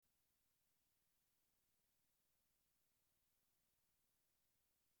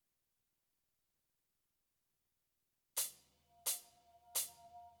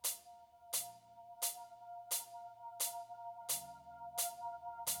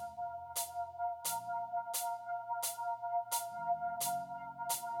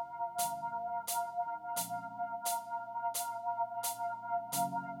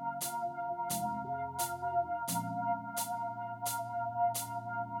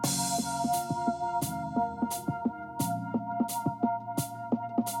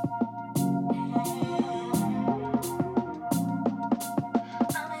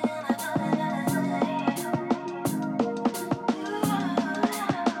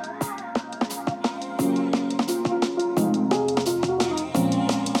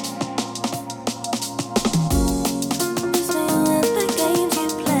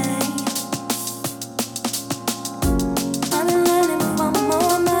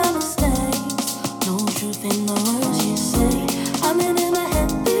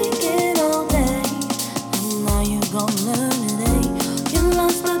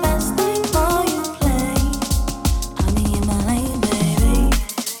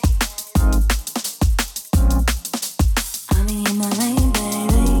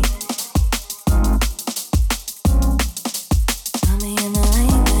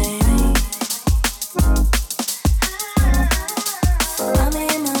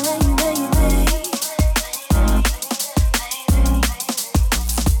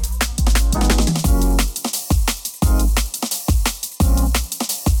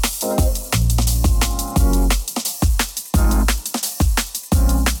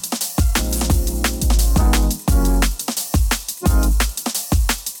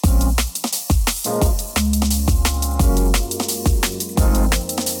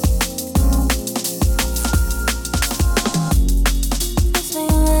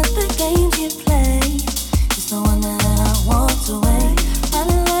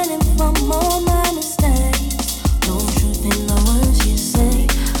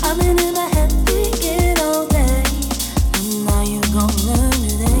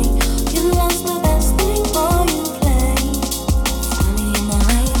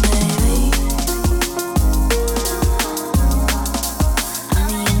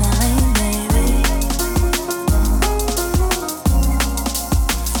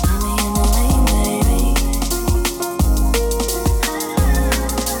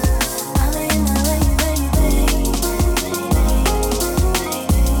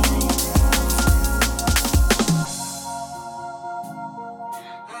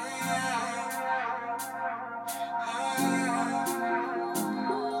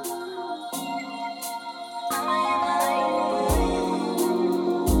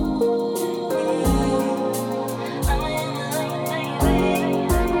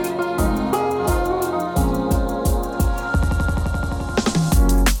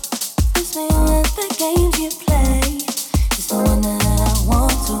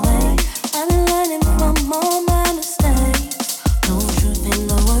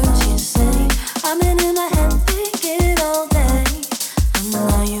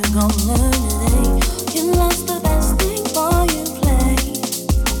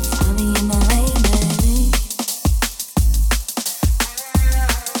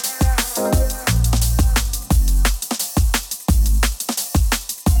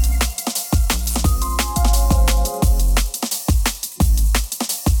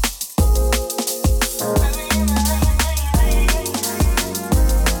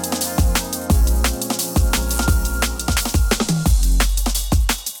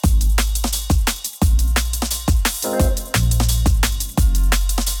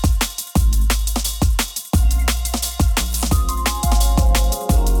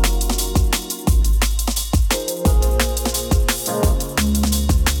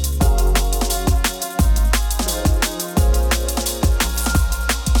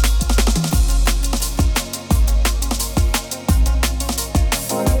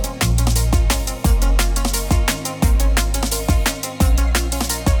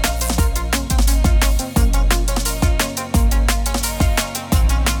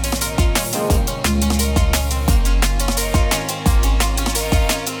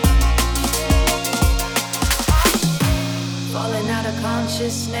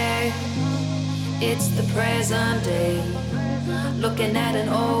consciousness. It's the present day. Looking at an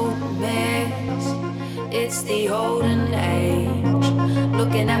old mess. It's the olden age.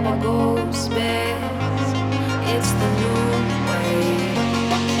 Looking at what goes best. It's the new way.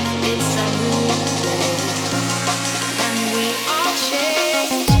 It's a new day. And we all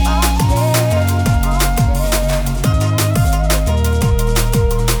change.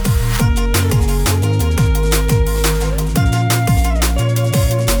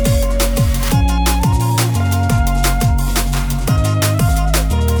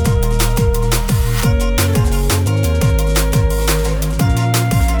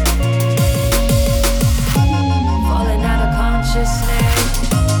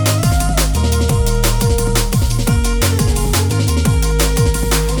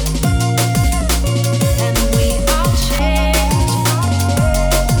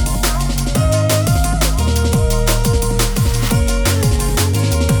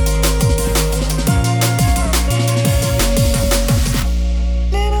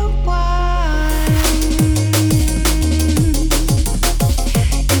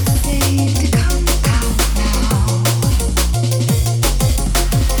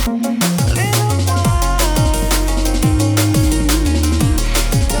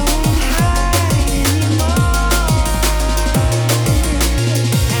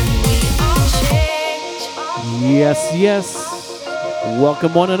 Yes,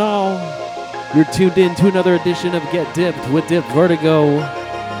 welcome one and all. You're tuned in to another edition of Get Dipped with Dip Vertigo,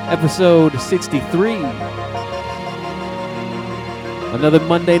 episode 63. Another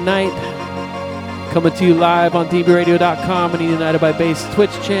Monday night, coming to you live on dbradio.com and the United by Bass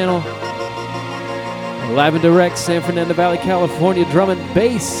Twitch channel. Live and direct, San Fernando Valley, California, drum and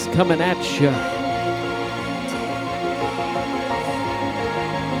bass coming at you.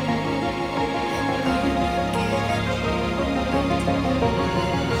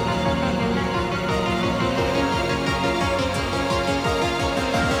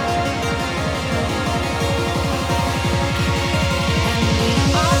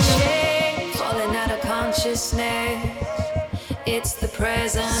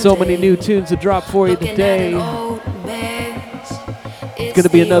 So many new tunes to drop for you today. It's going to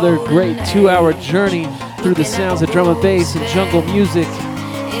be another great 2-hour journey through the sounds of drum and bass and jungle music.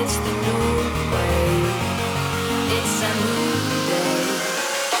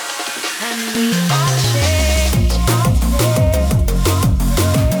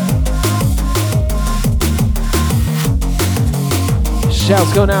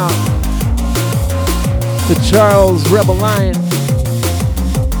 Shouts going out to Charles Rebel Lion,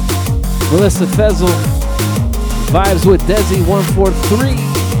 Melissa Fezzle, Vibes with Desi 143.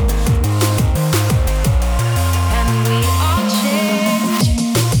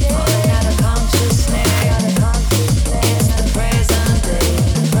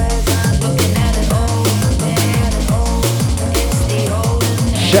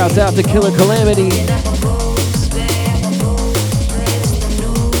 Shouts out to Killer Calamity.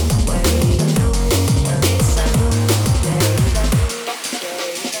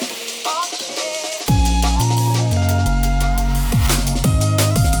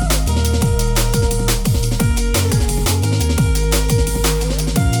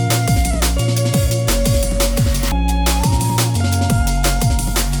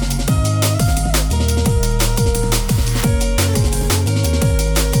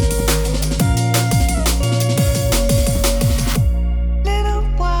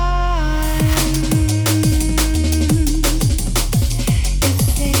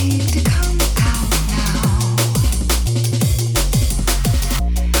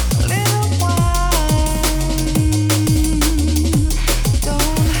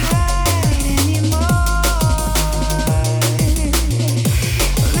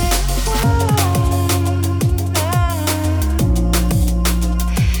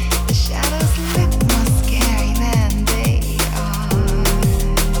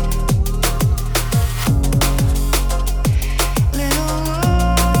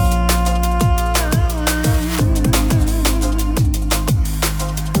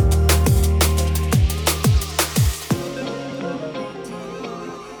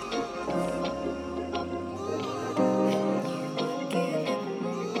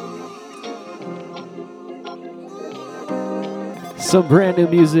 Some brand new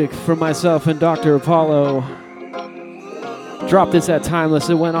music from myself and Dr. Apollo. Dropped this at Timeless.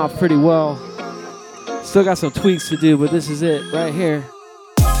 It went off pretty well. Still got some tweaks to do, but this is it right here.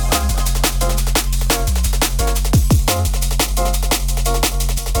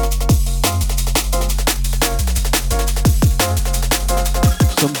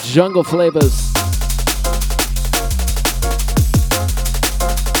 Some jungle flavors.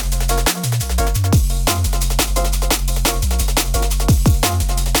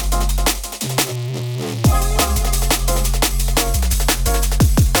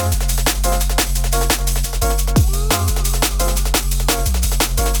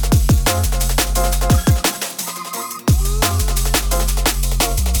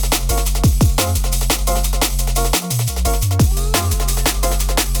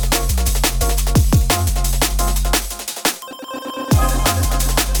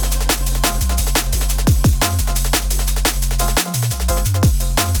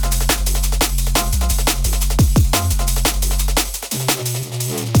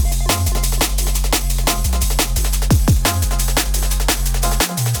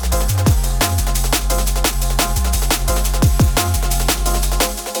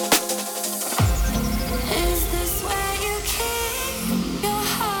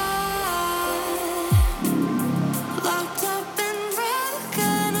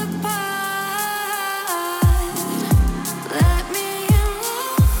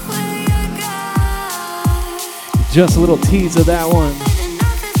 Just a little tease of that one.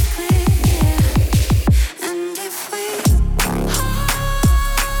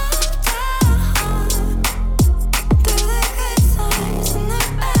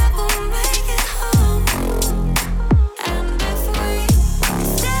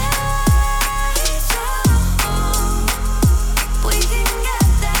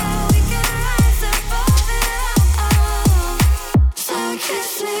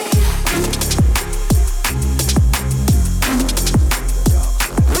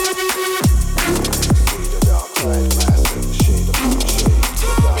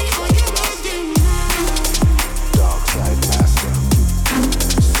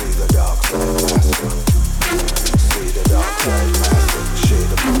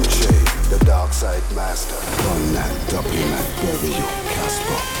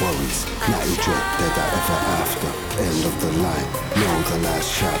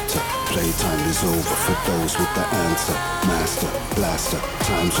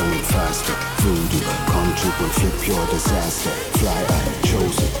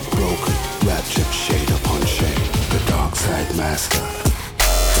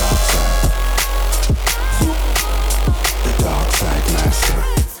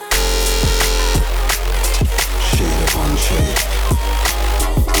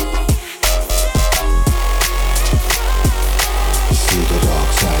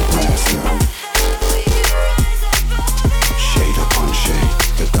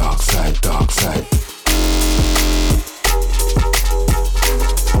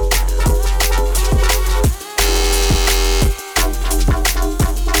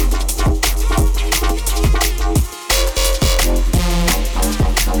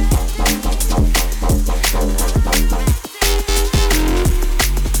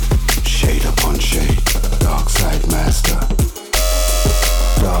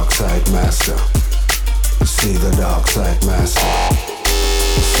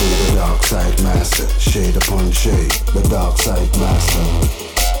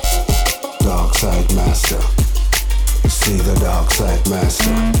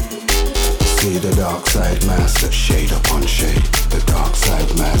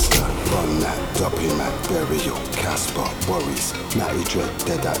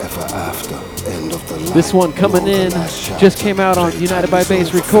 This one coming in just came out on United by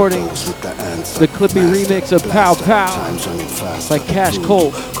Bass Recordings. The Clippy remix of Pow Pow by Cash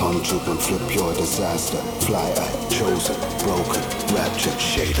Cole. Come true and flip your disaster. Fly eye, chosen, broken, raptured,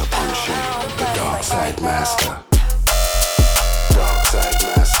 shade upon shade. The dark side master. Dark side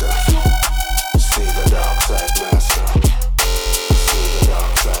master. See the dark side master. See the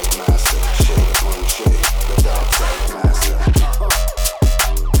dark side master. Shade upon shade. The dark side master.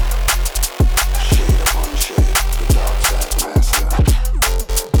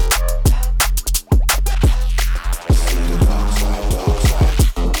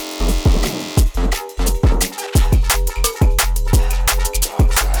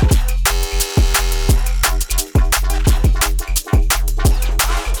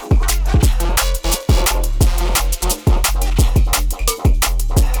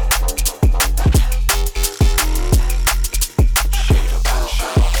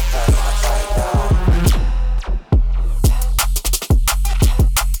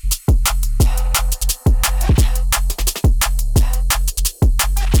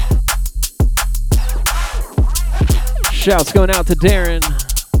 Shouts going out to Darren.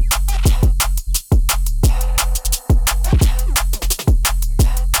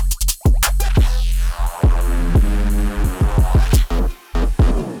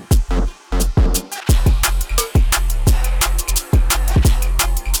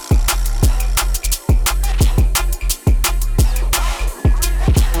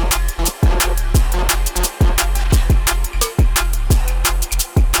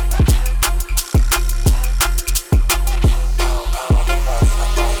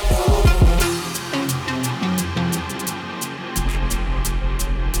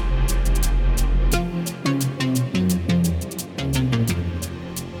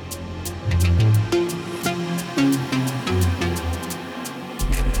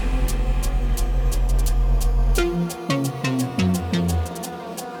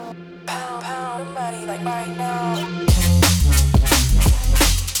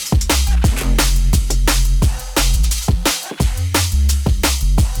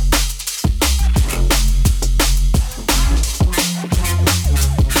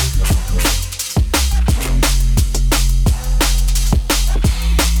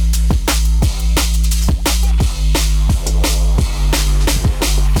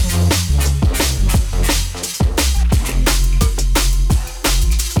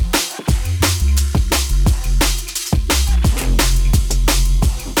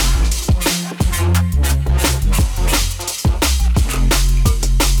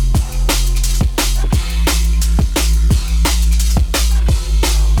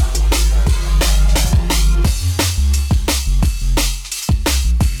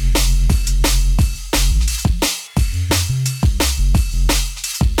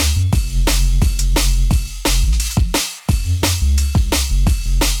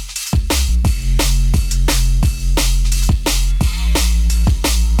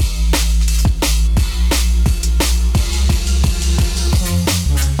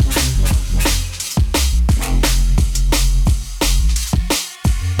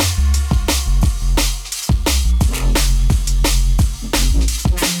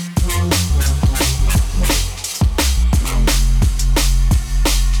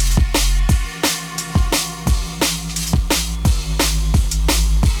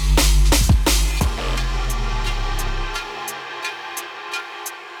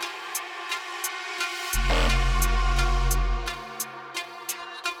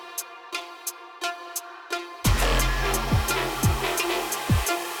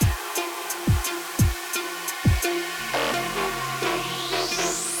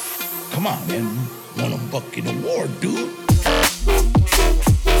 Come on, man. Won a bucket award, dude.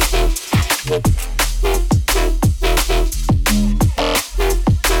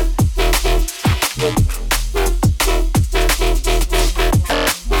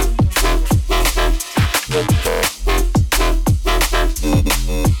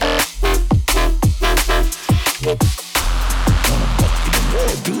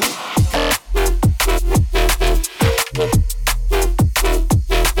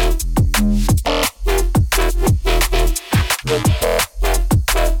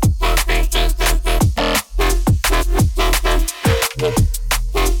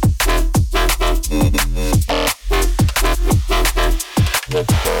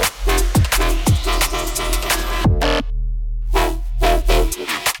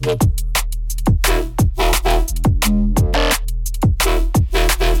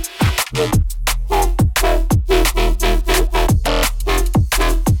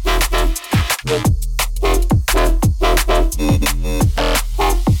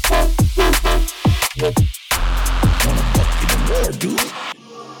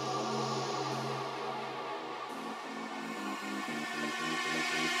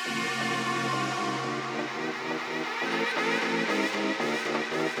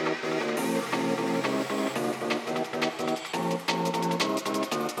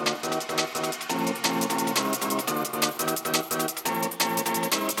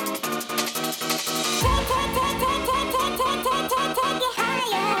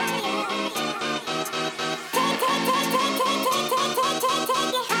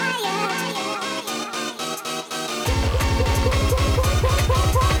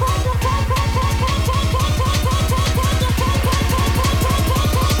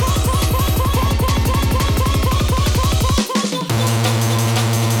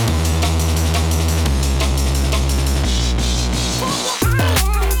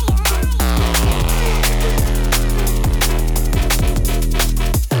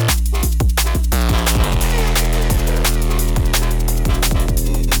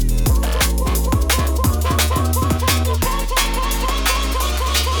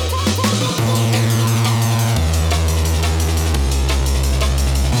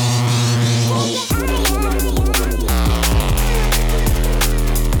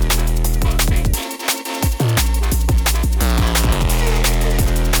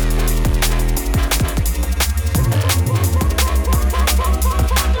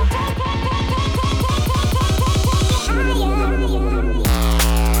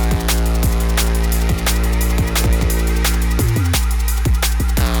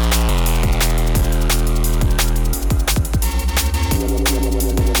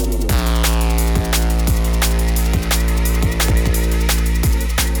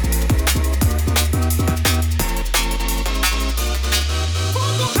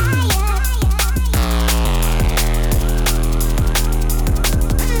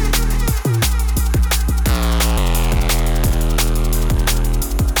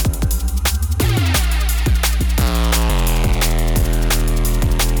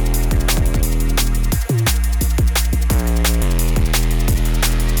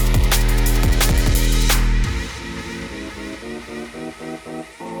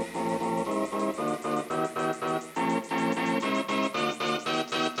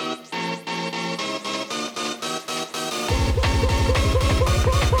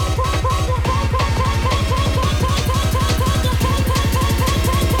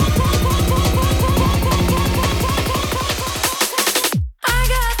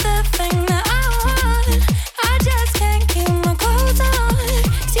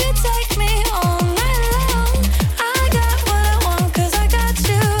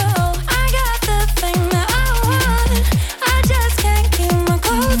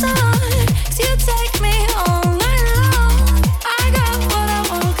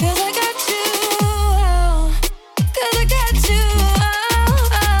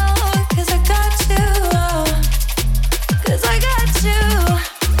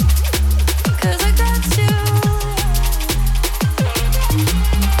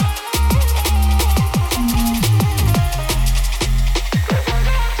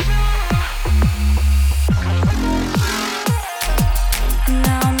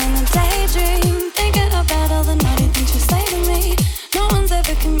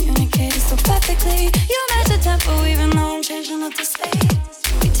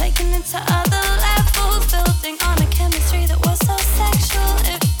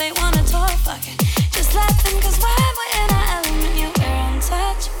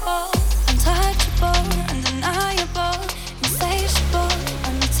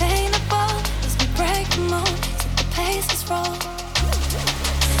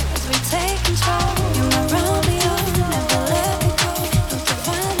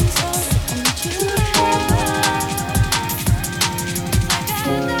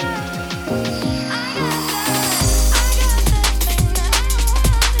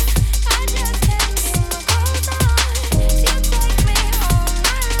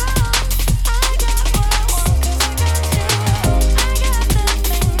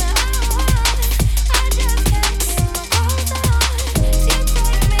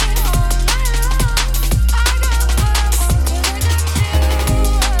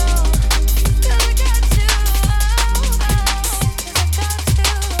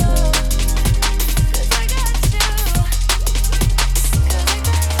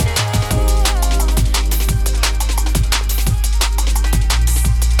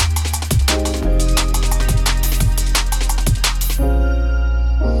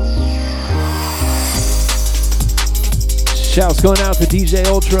 Shouts going out to DJ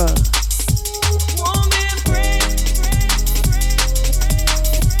Ultra.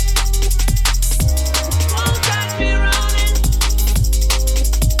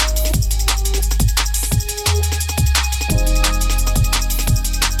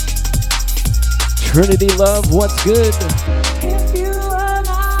 Trinity Love, what's good?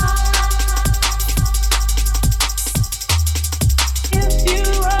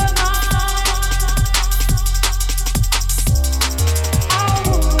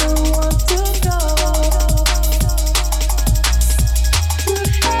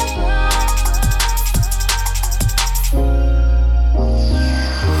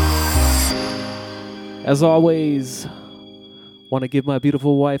 As always, want to give my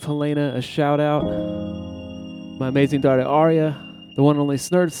beautiful wife Helena a shout out. My amazing daughter Aria, the one and only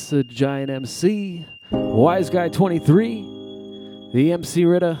Snurts, the Giant MC, Wise Guy 23, the MC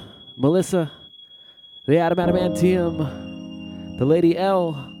Rita, Melissa, the Adam Adamantium, the Lady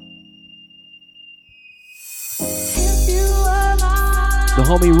L, the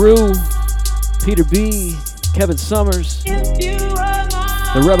homie Rue, Peter B, Kevin Summers,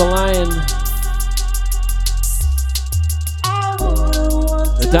 the Rebel Lion,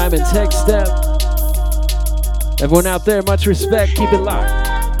 the Diamond Tech Step. Everyone out there, much respect. Keep it locked.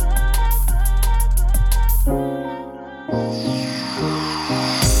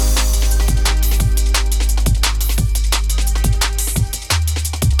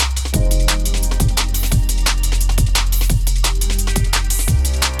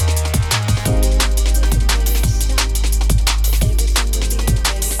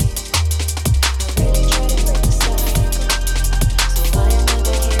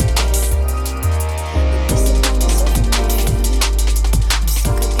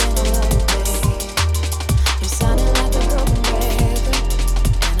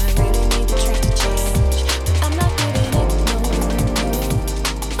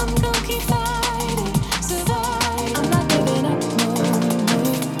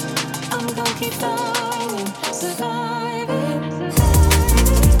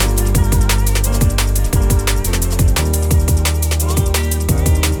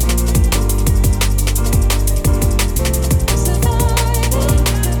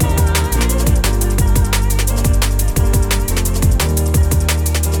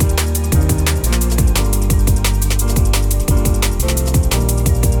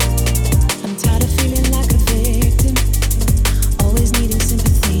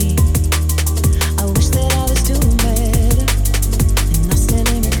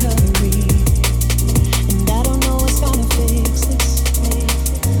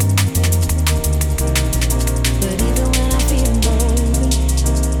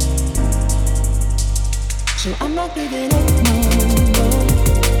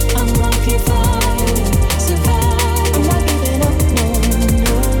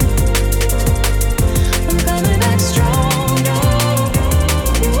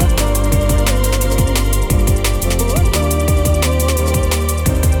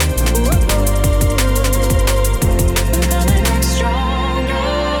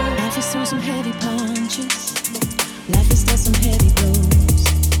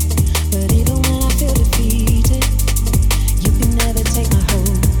 But even when I feel defeated, you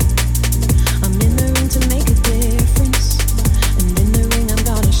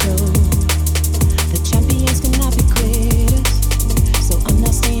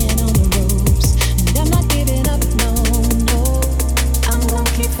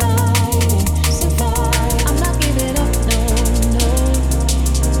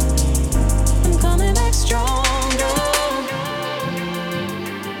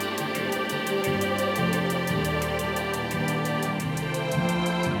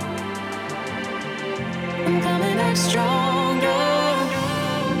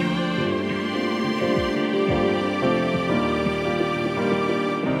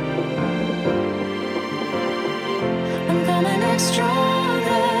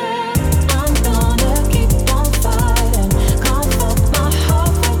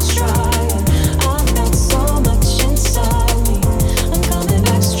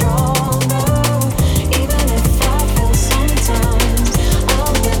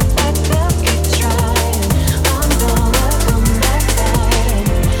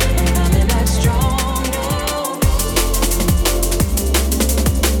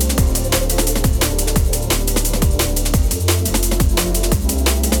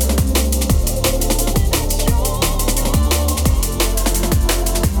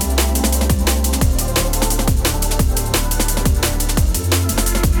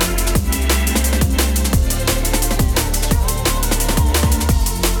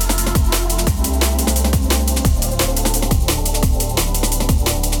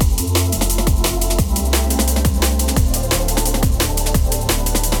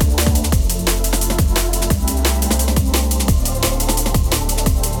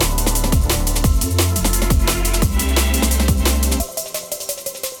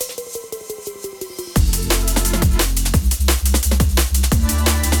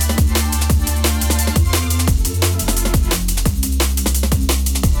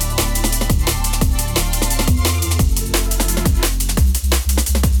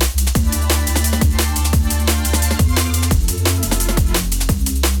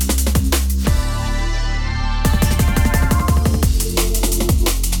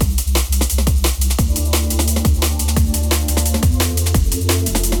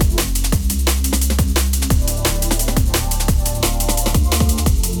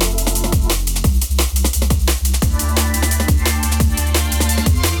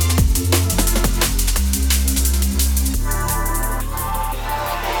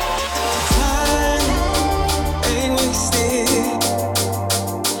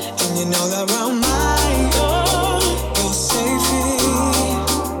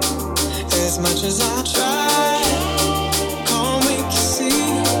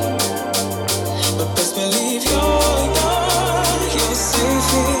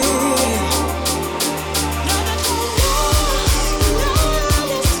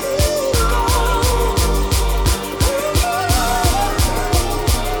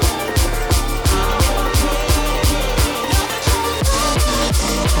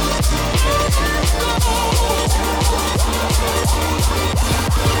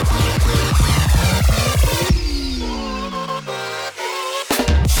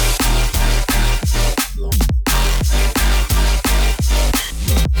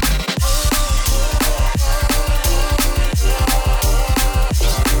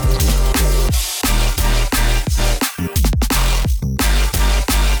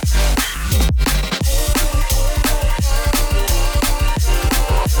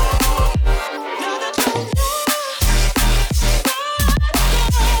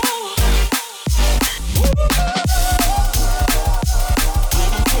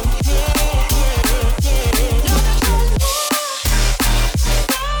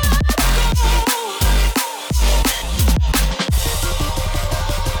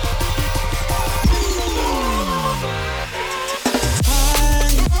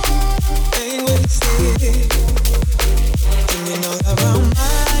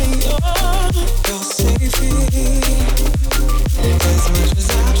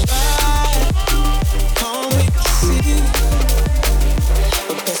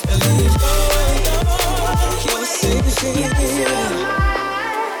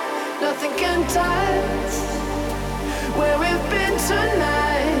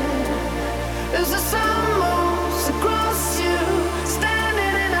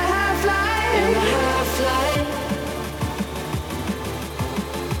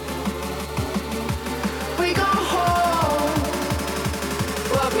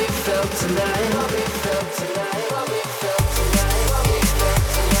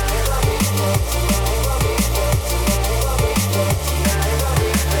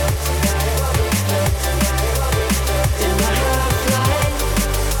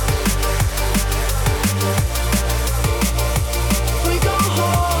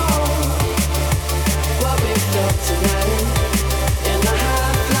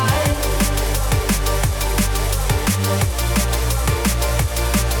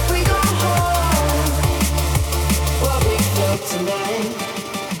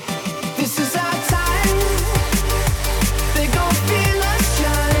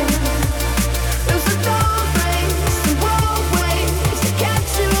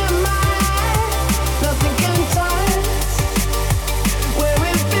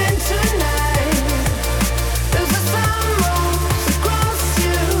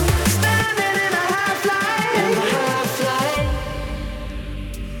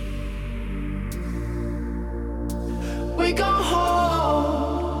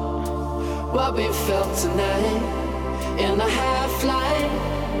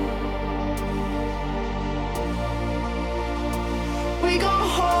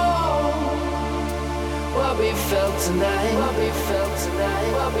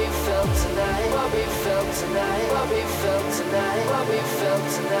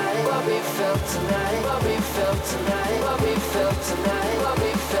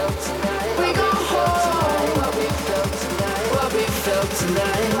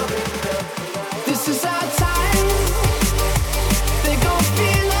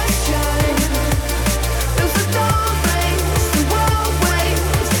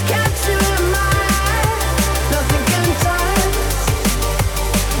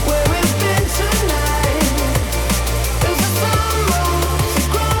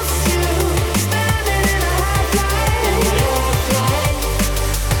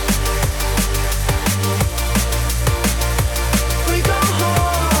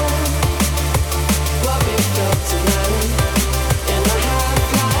What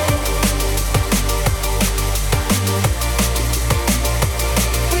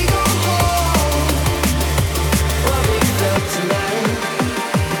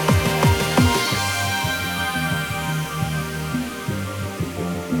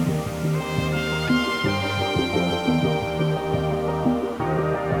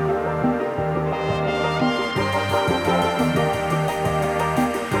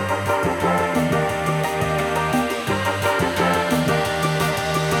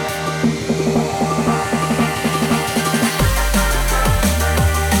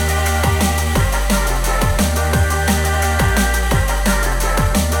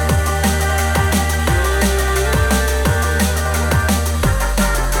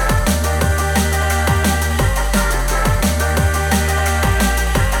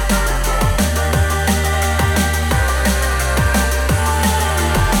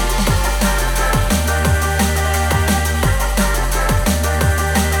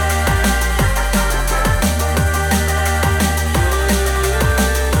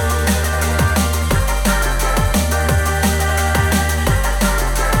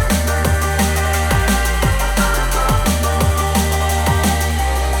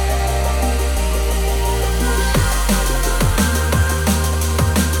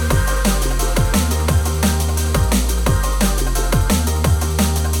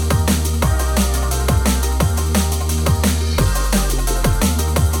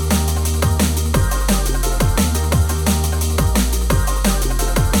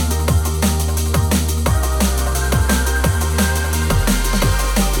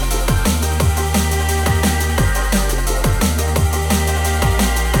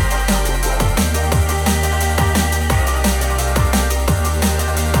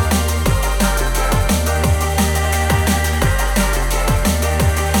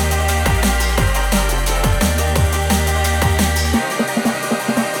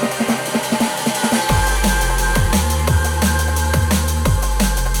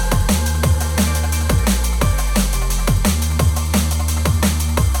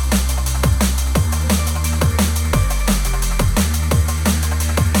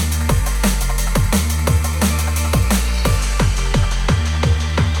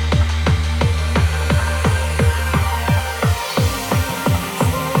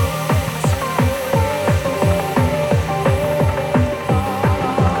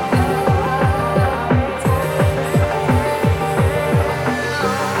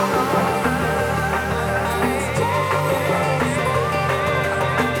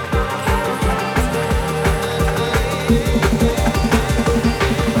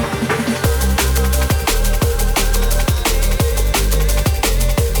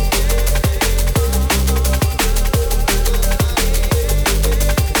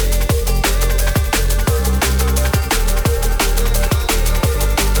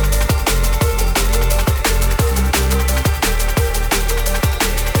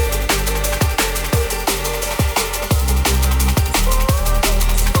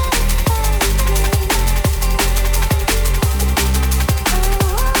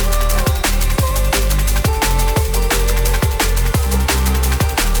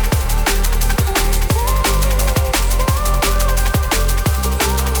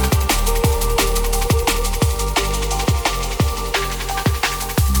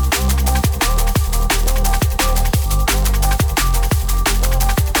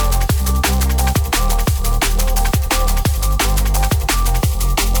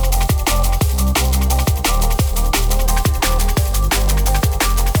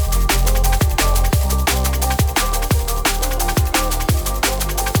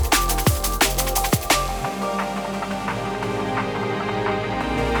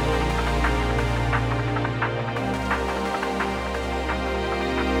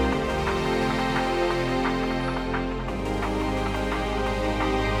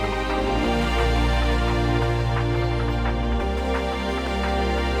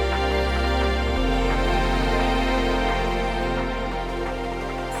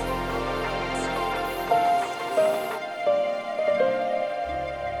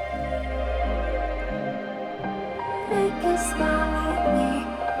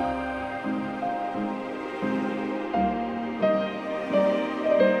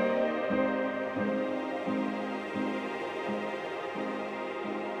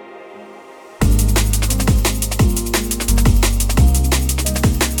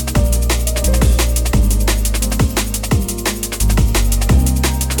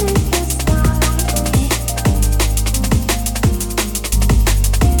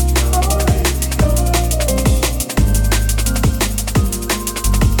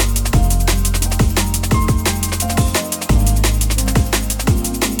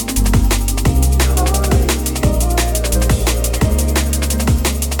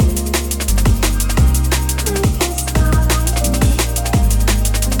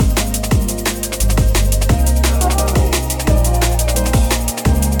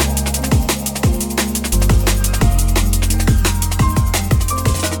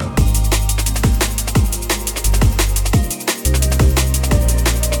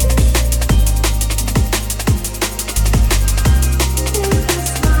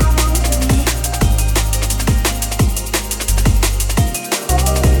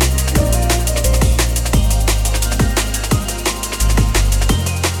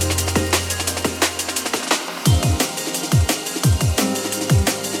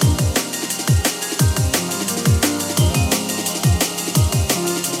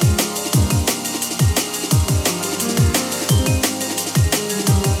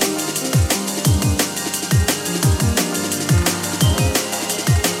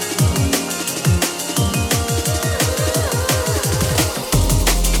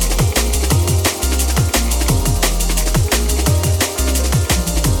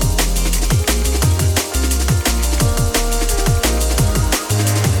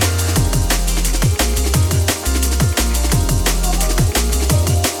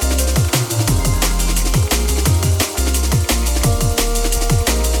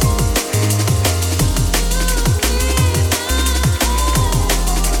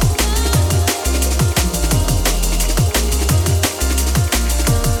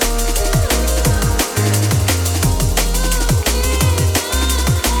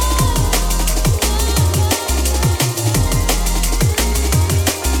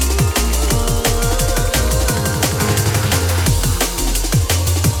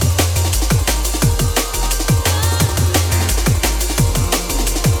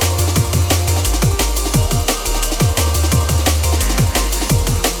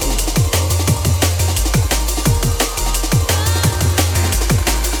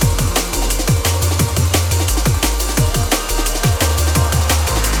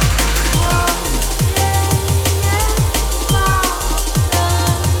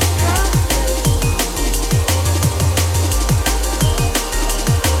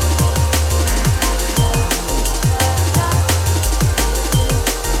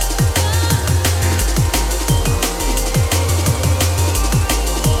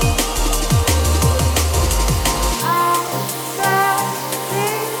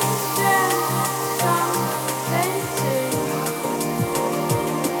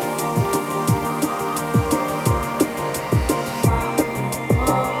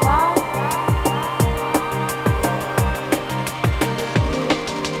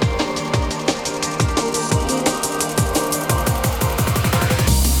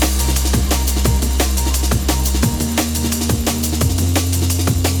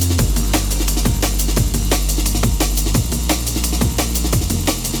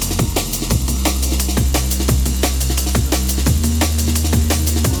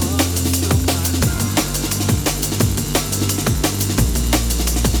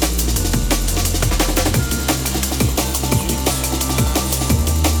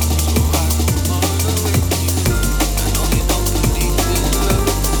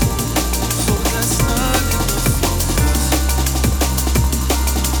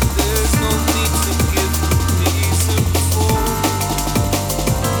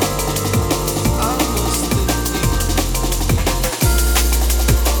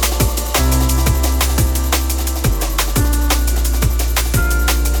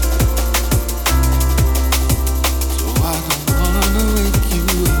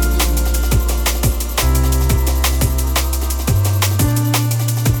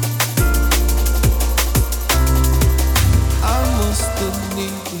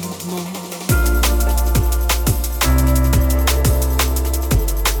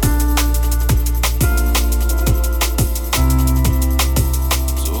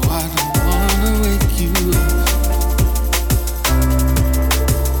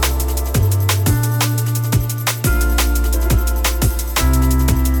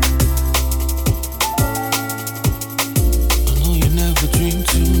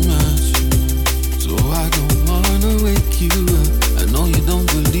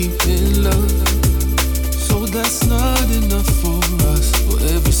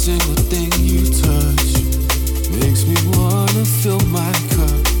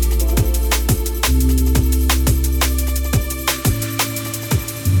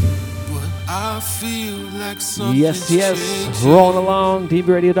Yes, yes. Rolling along.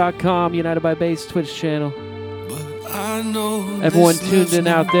 DBRadio.com, United by Bass Twitch channel. Everyone tuned in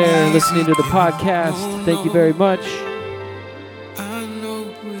out there listening to the podcast, thank you very much.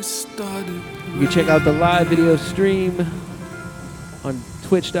 You can check out the live video stream on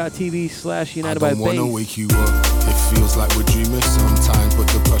twitch.tv/United by Bass. I don't wanna wake you up. It feels like we're dreaming sometimes, but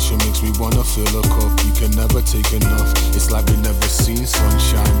the pressure makes me wanna fill a cup. You can never take enough. It's like we've never seen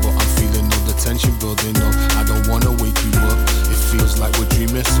sunshine, but I'm feeling all the tension building up. I don't wanna wake you up. It feels like we're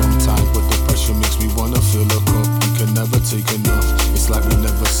dreaming sometimes, but the pressure makes me wanna fill a cup. You can never take enough. It's like we've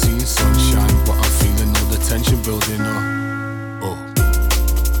never seen sunshine, but I'm feeling all the tension building up. Oh.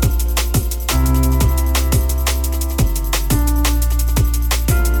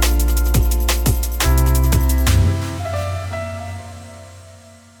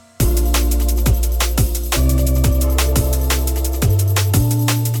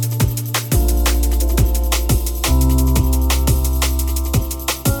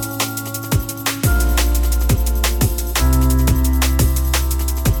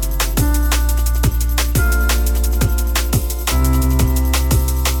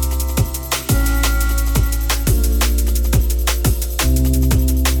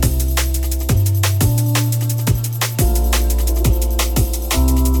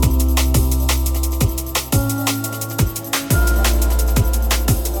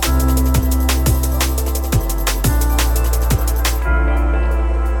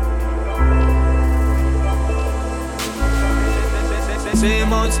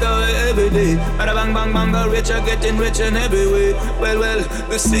 Richer, getting richer in every way. Well,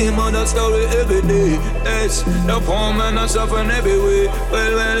 the same other story every day. Yes, the poor man are suffering every way.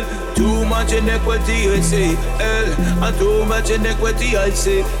 Well, too much inequity, I say. And too much inequity, I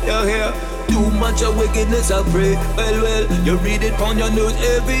say. You hear? Too much of wickedness, I pray. Well, you read it on your news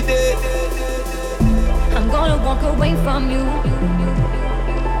every day. I'm gonna walk away from you.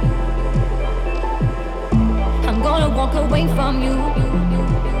 I'm gonna walk away from you.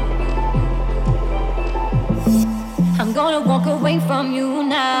 I'm gonna walk away from you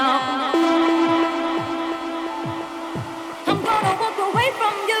now. I'm gonna walk away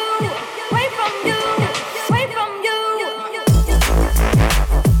from you, away from you, away from you.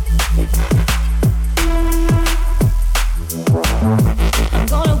 I'm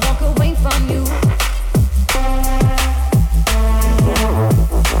gonna walk away from you.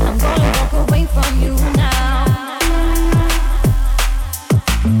 I'm gonna walk away from you now.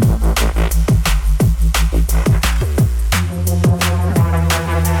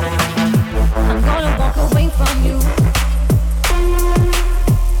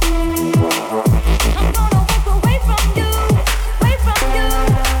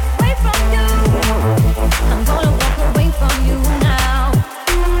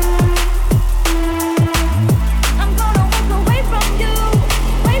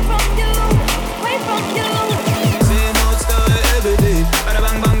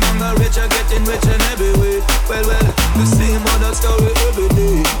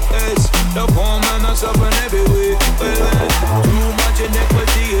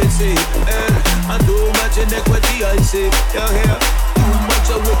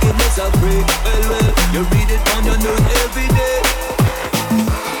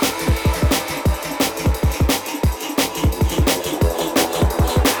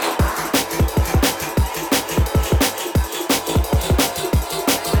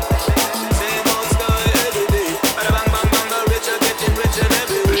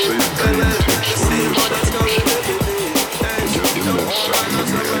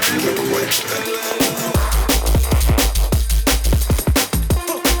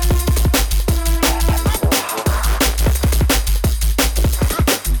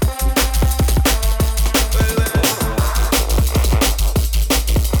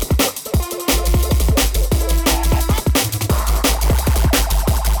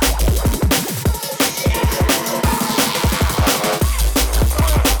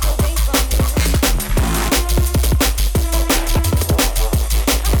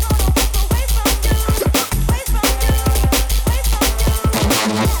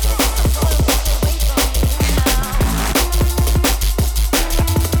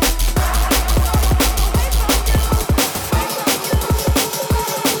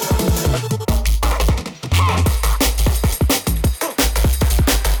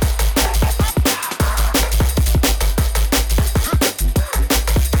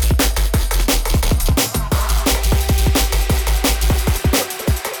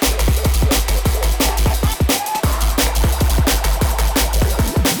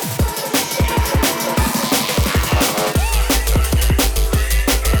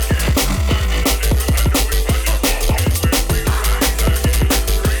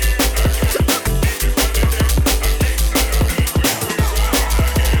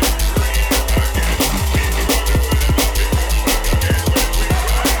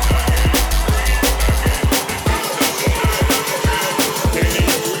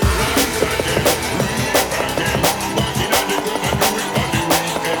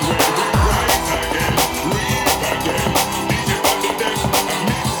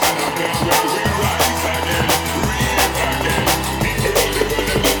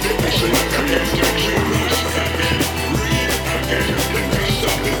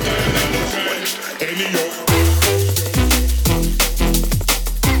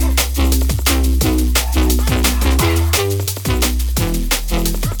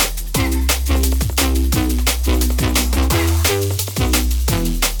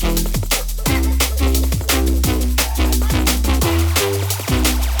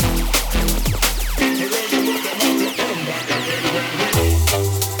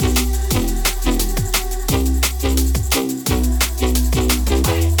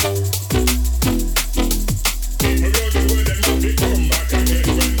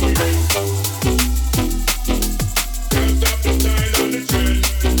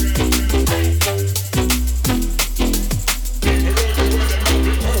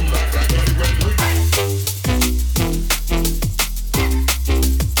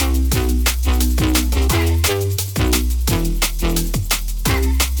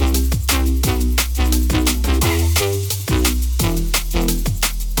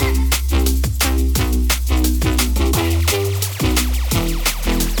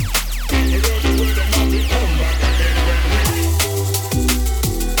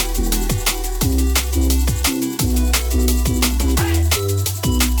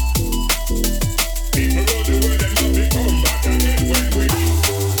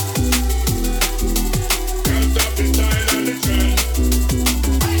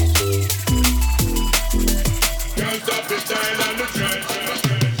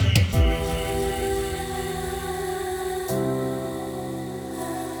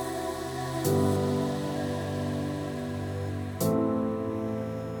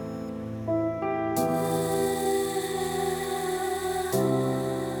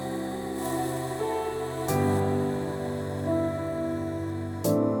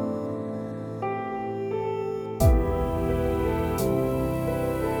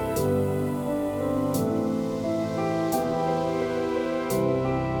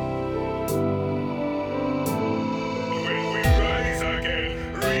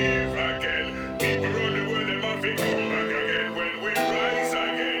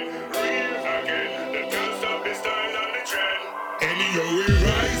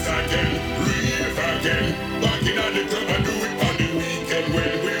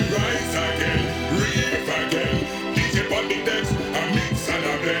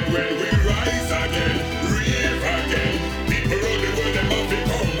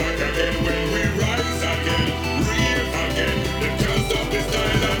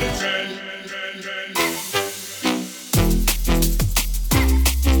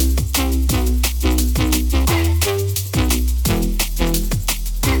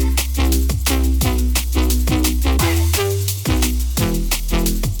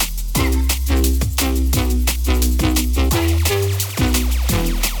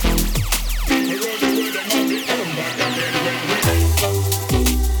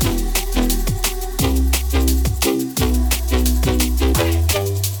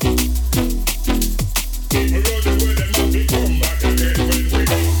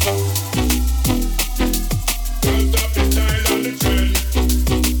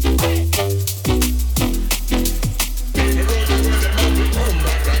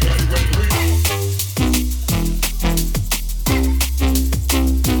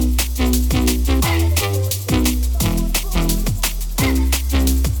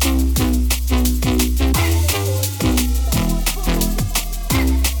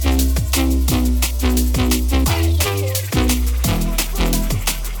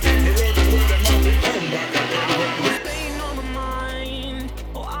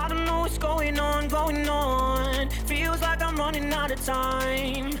 going on. Feels like I'm running out of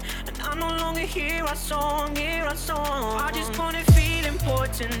time, and I no longer hear our song, I just wanna feel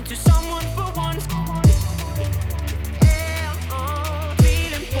important to someone for once. Yeah,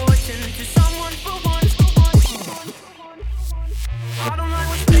 feel important to someone for once. I don't like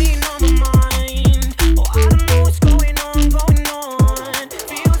what's playing on my mind. Oh, I don't know what's going on,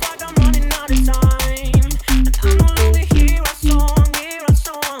 Feels like I'm running out of time, and I no longer hear our song,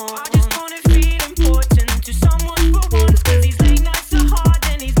 I just wanna feel important to someone for once. 'Cause these late nights are hard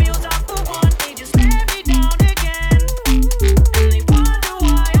and these meals are for one. They just let me down again, and they wonder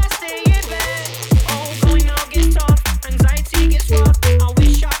why I stay in bed. Oh, going out gets tough, anxiety gets rough. I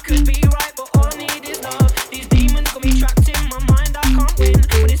wish I could be right, but all I need is love. These demons got me trapped in my mind, I can't win.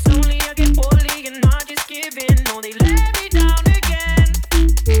 But it's only I get poorly and I just give in. No, they let me down again,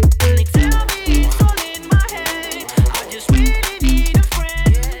 and they tell me it's all in my head. I just really need a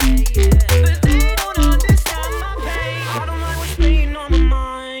friend, but they don't understand my pain. I don't like what's playing on my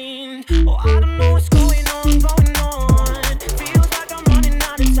mind. Oh, I don't know what's going on, Feels like I'm running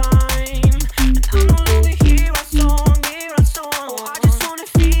out of time, and I no longer hear our song, Oh, I just wanna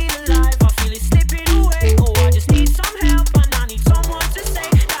feel alive, I feel it slipping away. Oh, I just need some help, and I need someone to say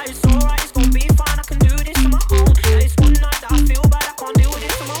that it's alright, it's gonna be fine, I can do this on my own. That it's one night that I feel bad, I can't deal with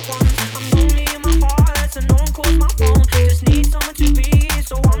this on my own. I'm lonely and my heart hurts and no one calls my phone. Just need someone to be here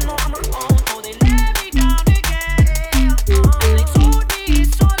so I'm not on my own. Oh, they let me down again, and they told me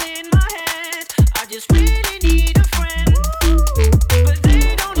it's all in my head. I just really need a friend, but they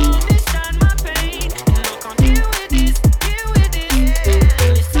don't understand my pain. And I can't deal with this,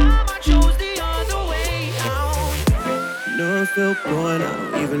 And this time I chose the other way out. No, I'm still going, I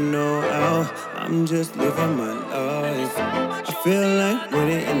don't even know how. I'm just living my life. I feel like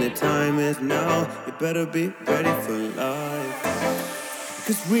winning and the time is now. You better be ready for life,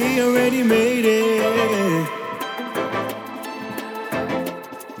 'cause we already made it.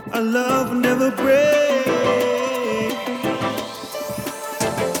 Our love will never break.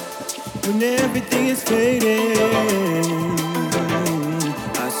 When everything is fading,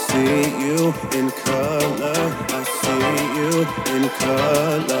 I see you in color. I see you in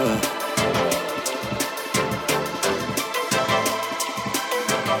color.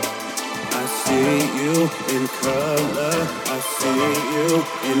 I see you in color. I see you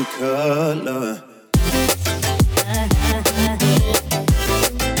in color.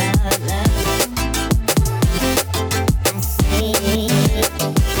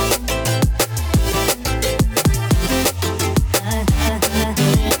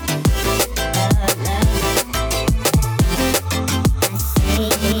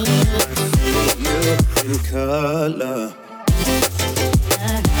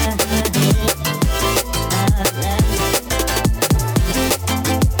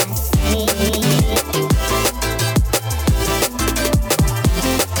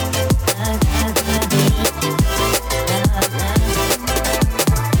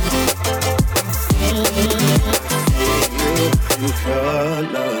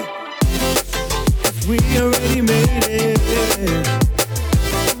 Color. We already made it.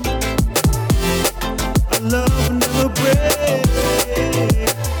 Our love will never break.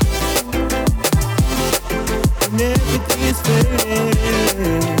 And everything is fading.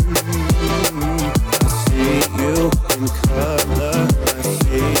 I see you in color. I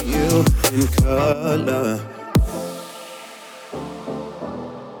see you in color.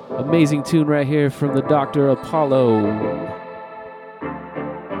 Amazing tune right here from the Dr. Apollo.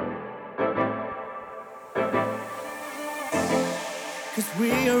 'Cause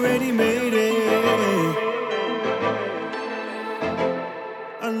we already made it.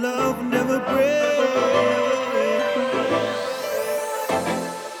 Our love will never break.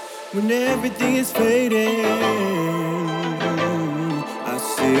 When everything is fading, I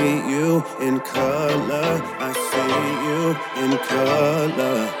see you in color. I see you in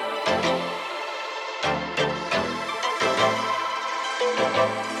color.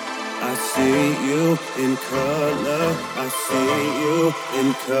 I see you in color. I see you in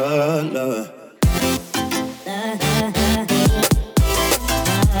color.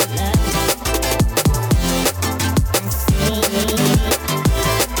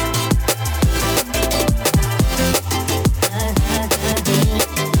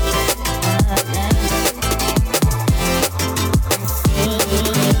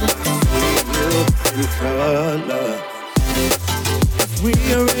 We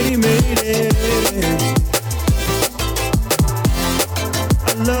already made it.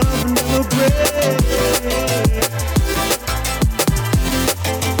 Our love will never break.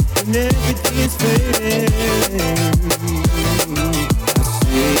 And everything is fading. I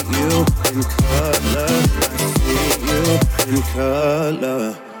see you in color. different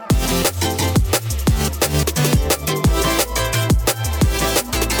color.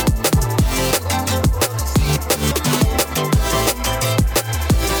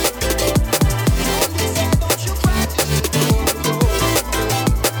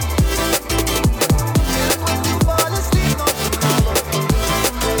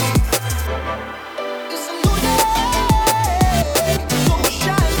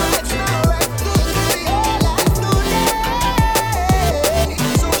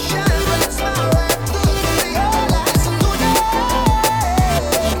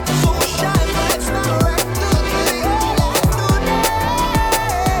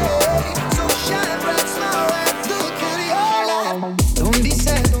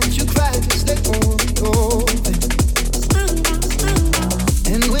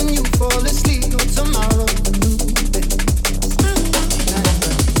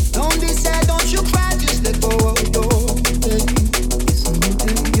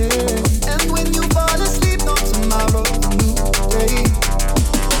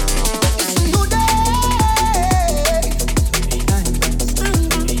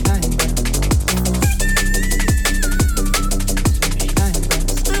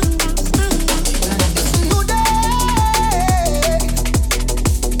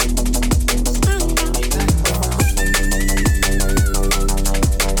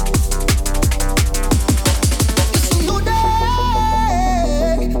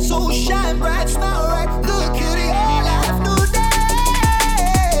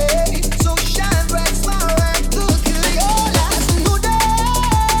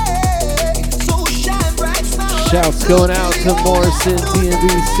 Shouts going out to Morrison, TNB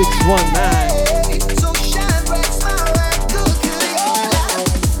 619.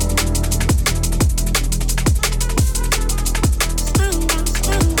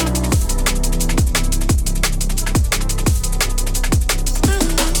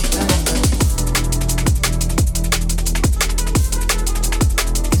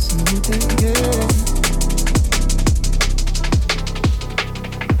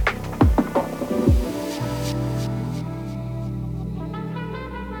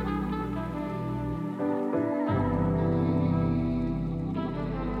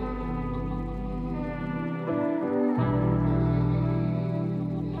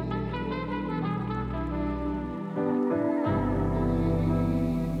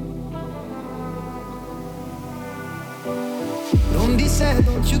 Don't be sad,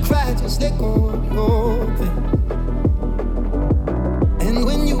 don't you cry, just let go of your pain. And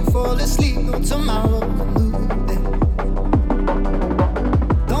when you fall asleep, no tomorrow, a new day.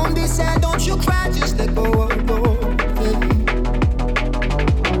 Don't be sad, don't you cry, just let go of your pain.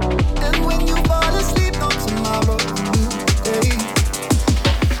 And when you fall asleep, no tomorrow, a new day.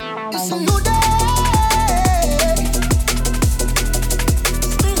 It's a new day.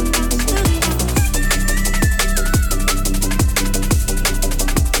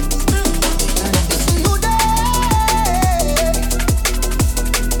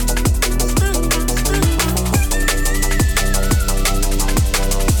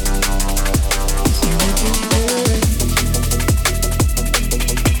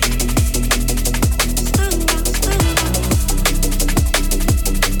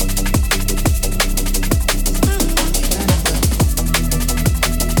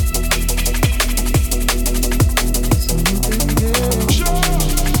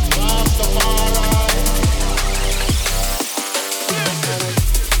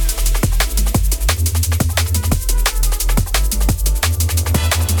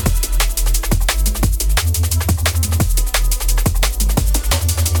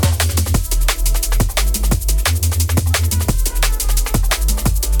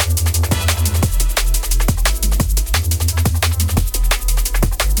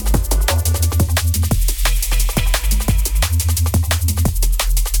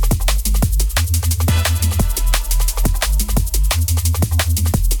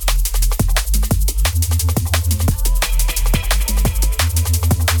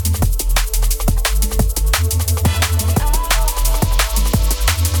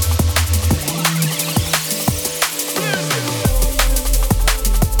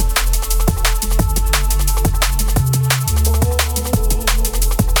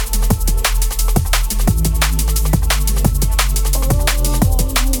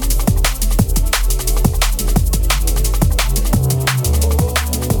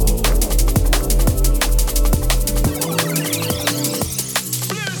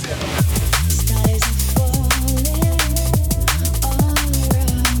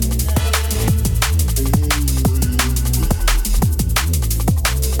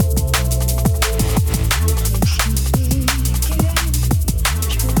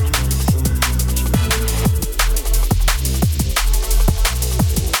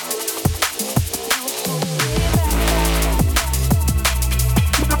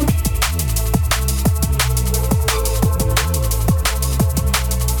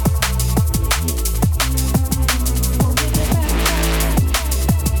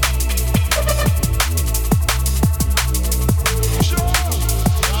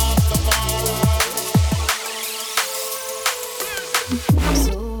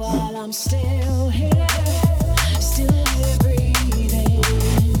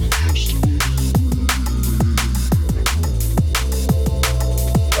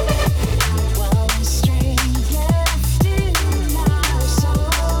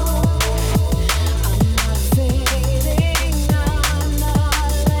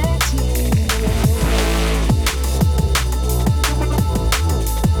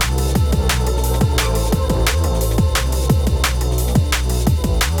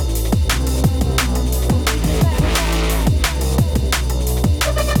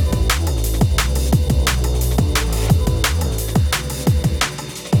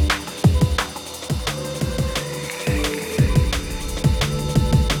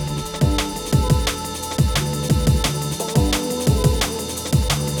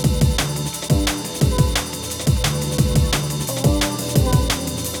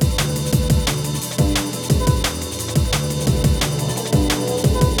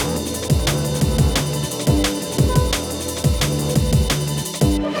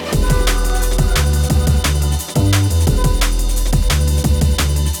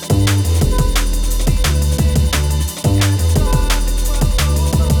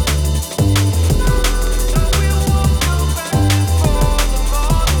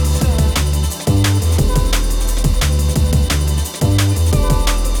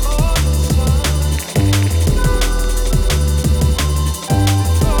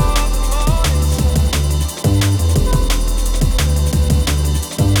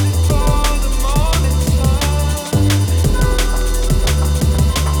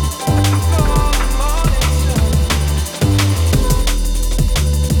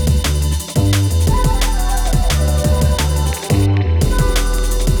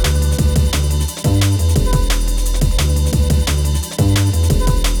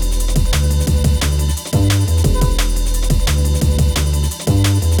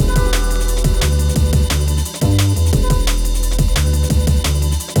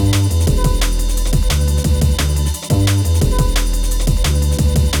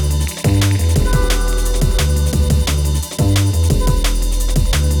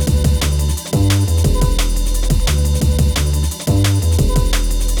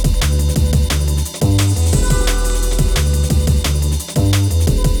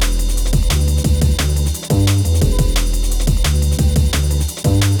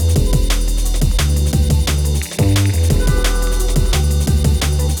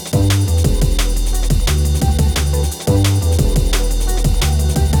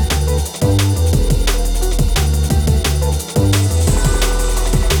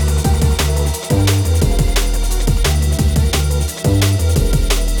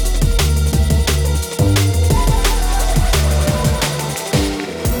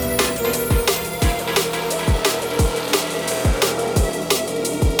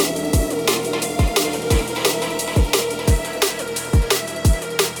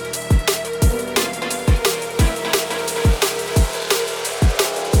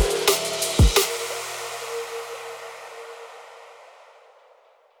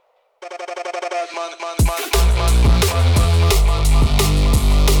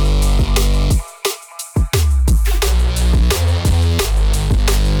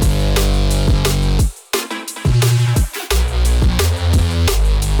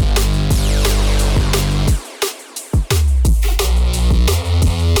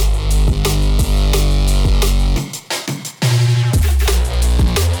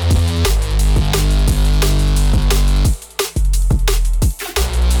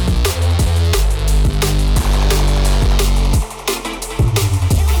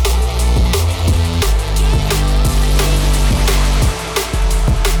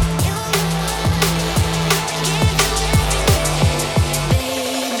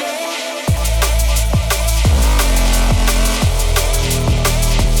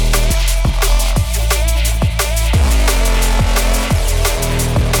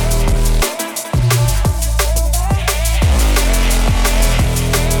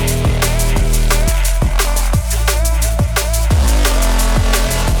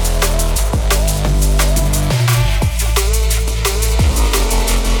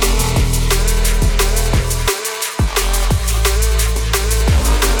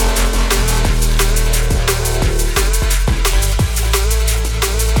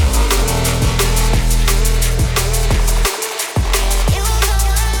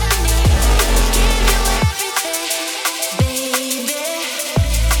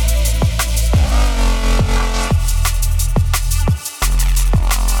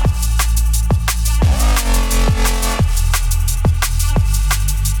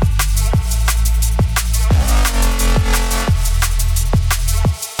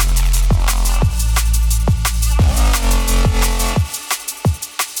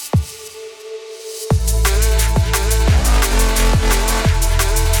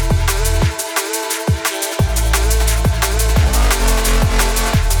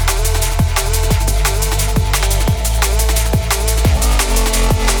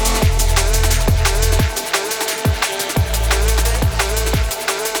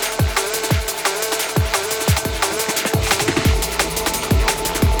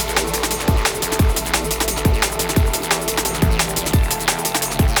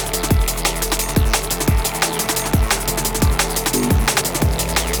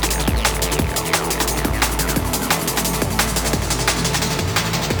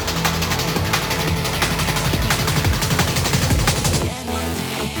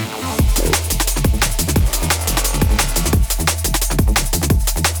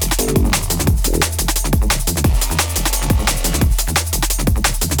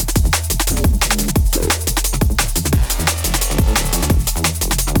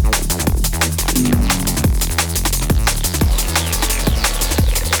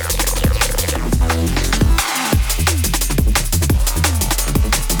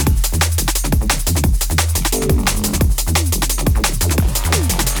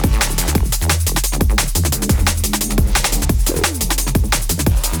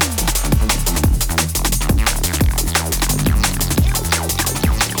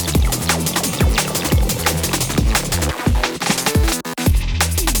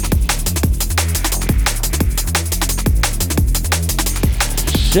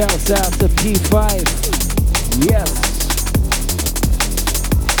 Shouts out to P5. Yes.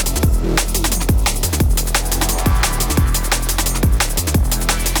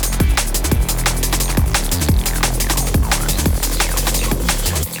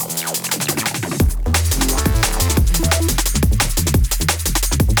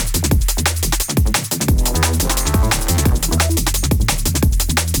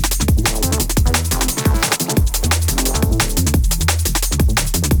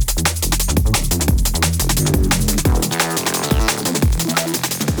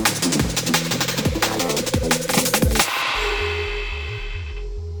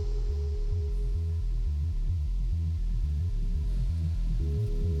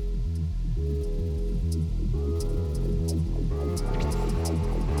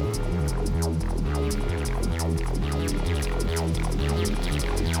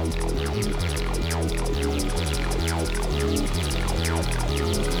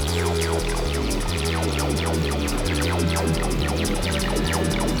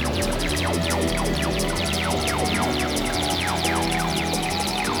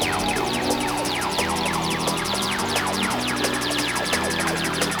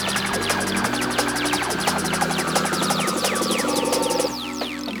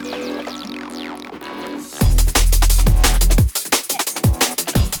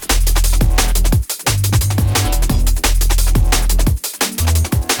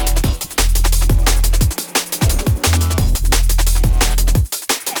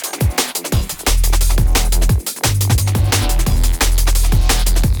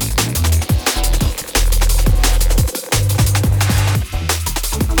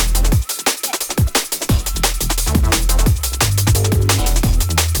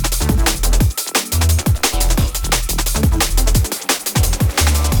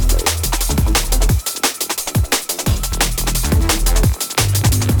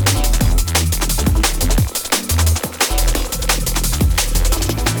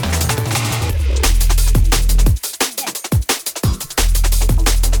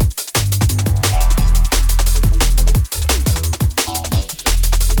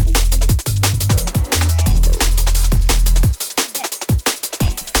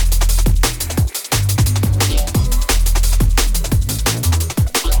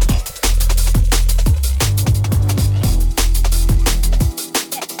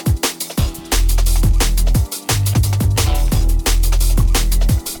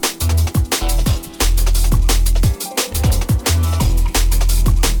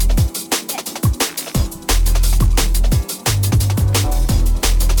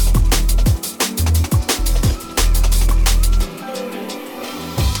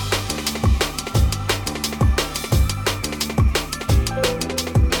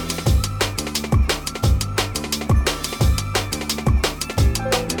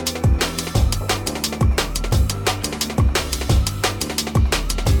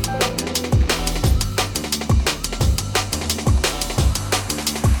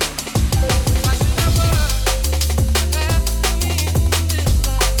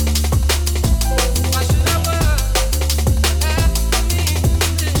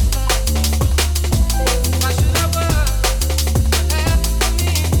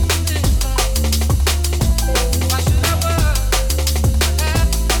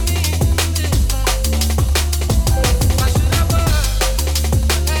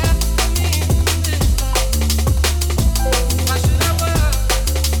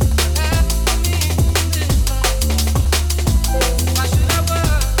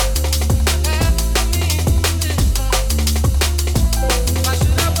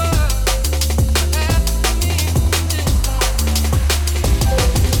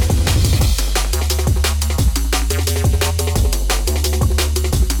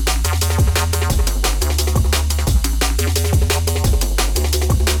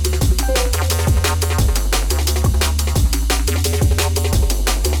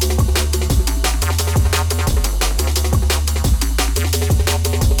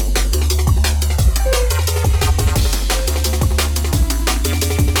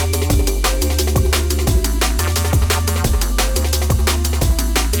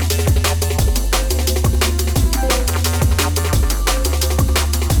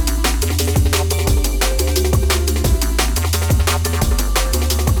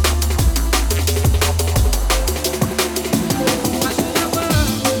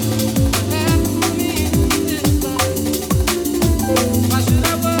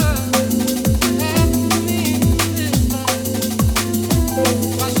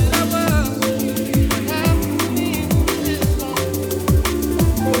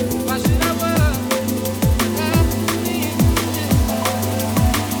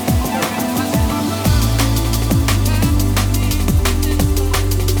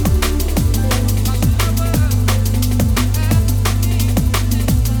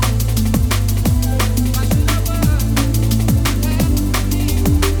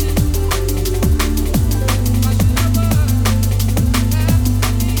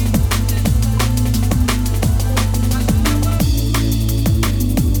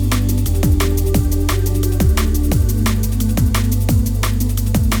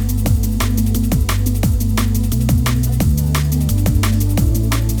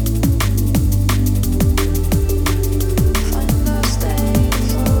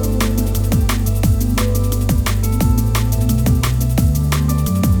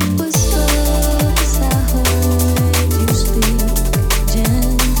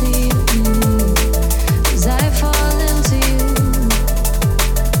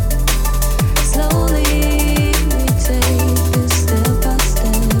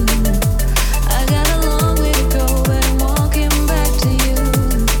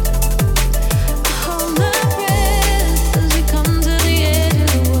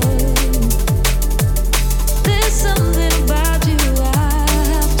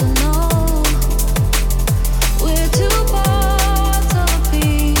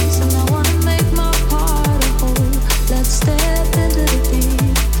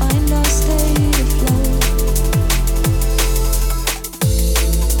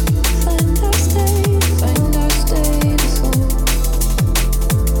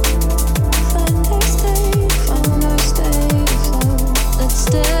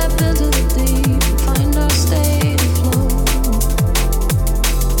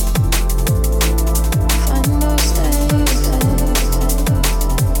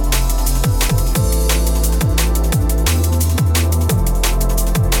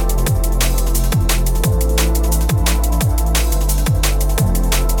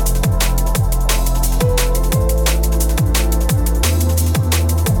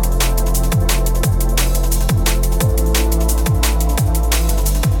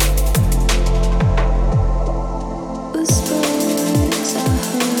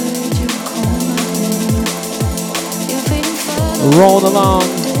 rolling along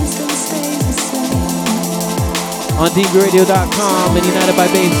on dbradio.com and United by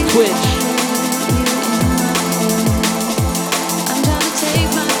Bass Twitch.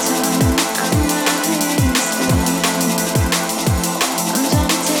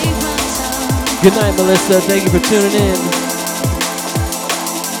 Good night, Melissa. Thank you for tuning in.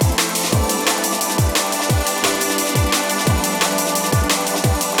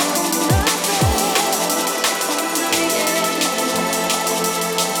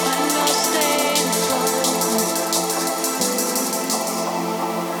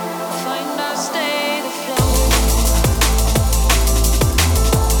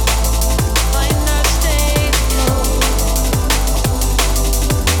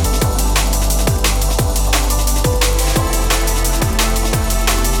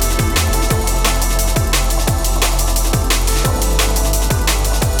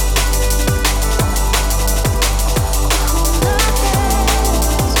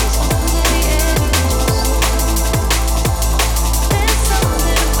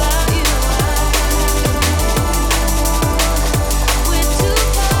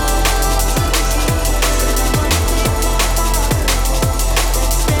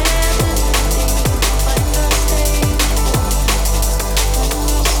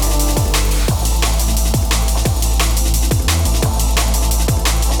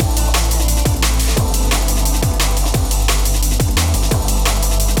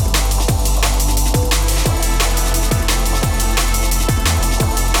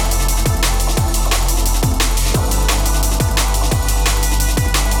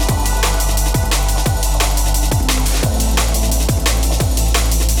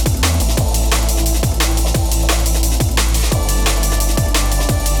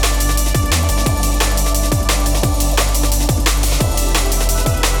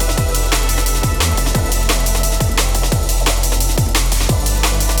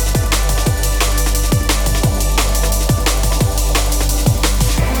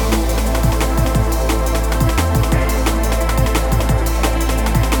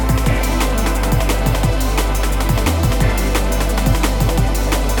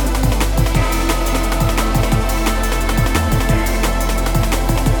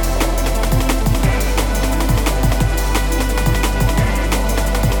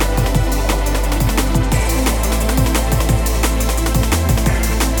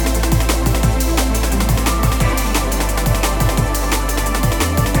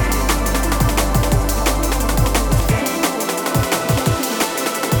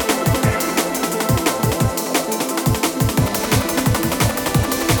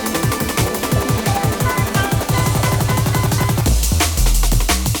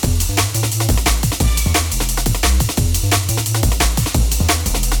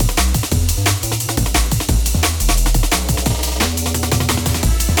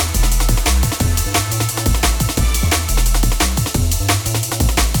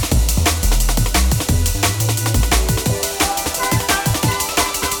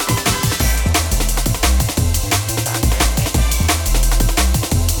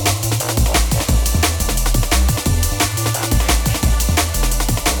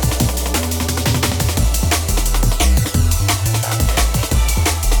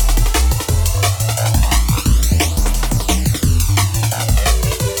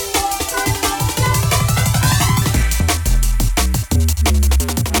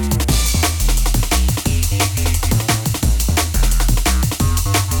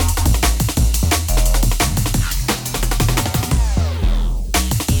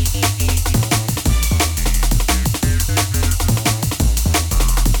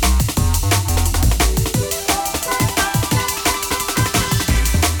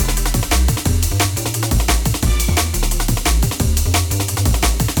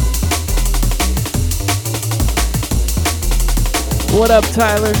 What up,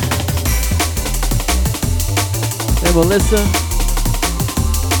 Tyler? And Melissa.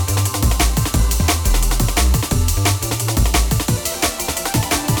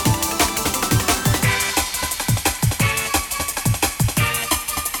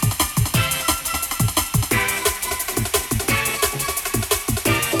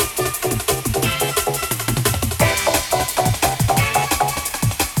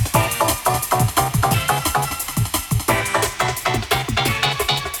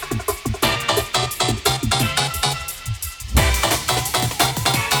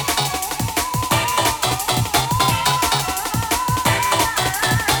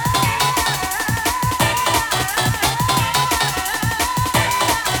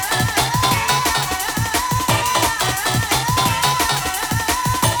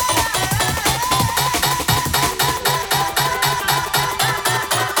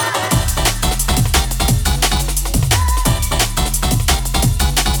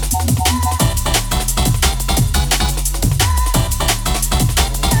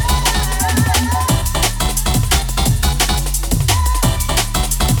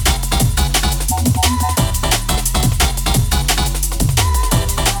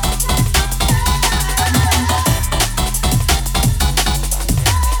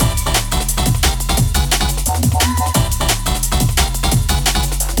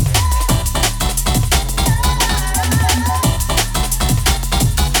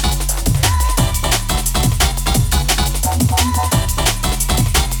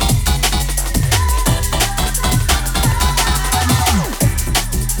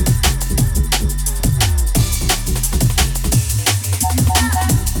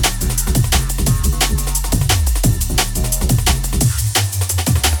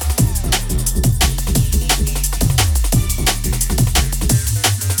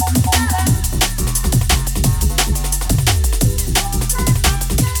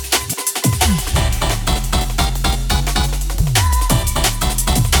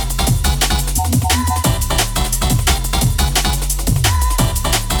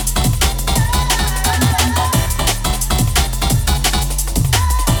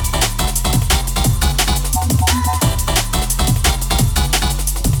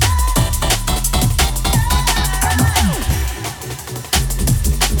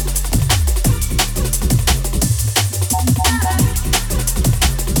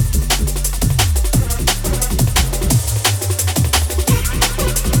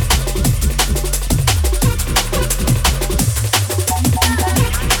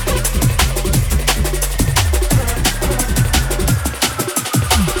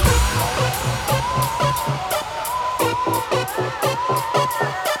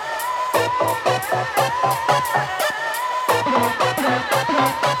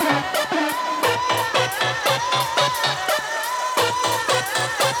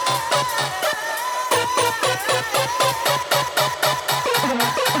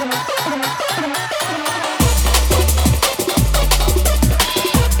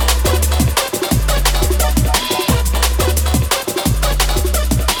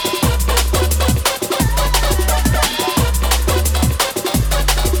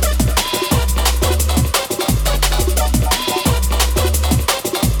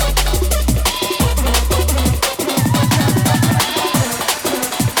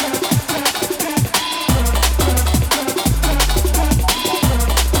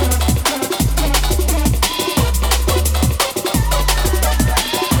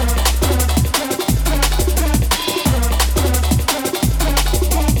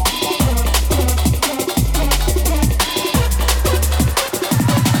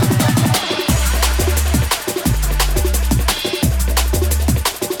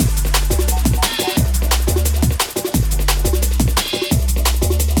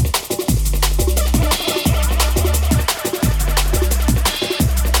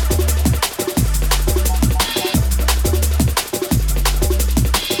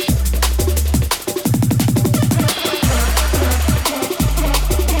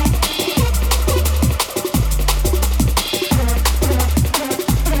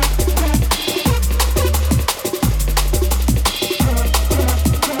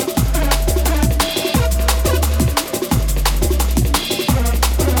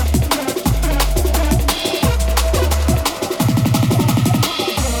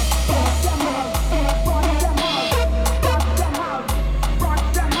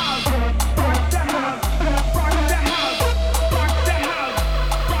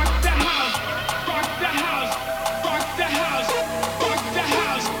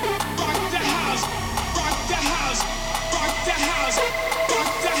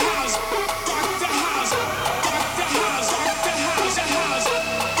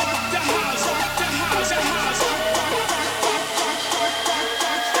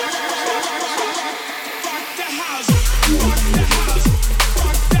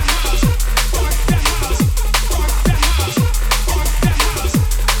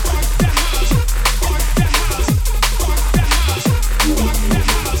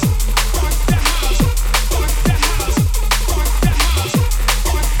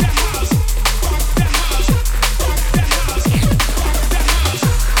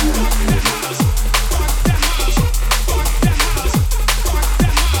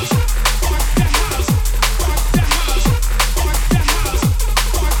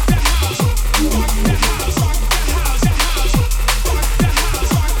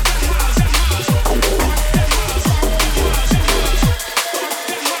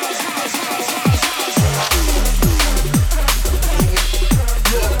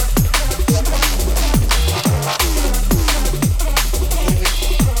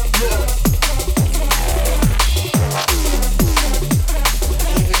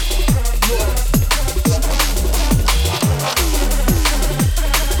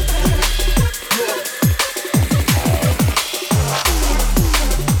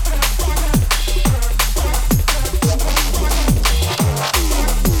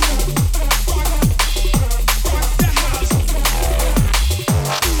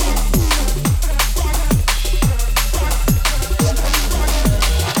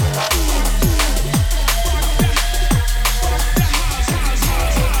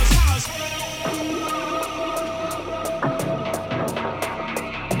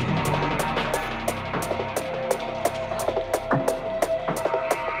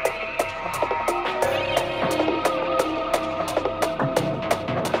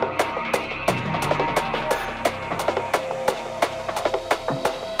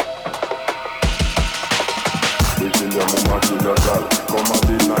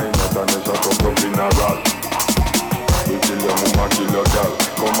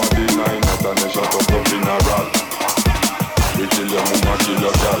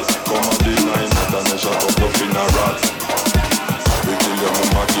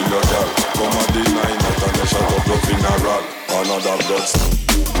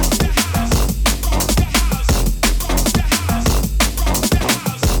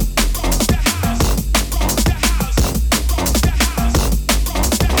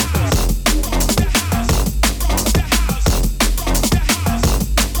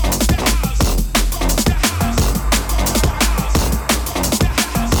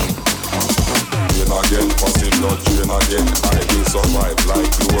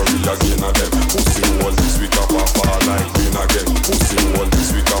 Pussy hole this week up a fall like green again. Pussy hole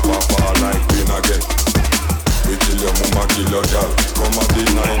this week up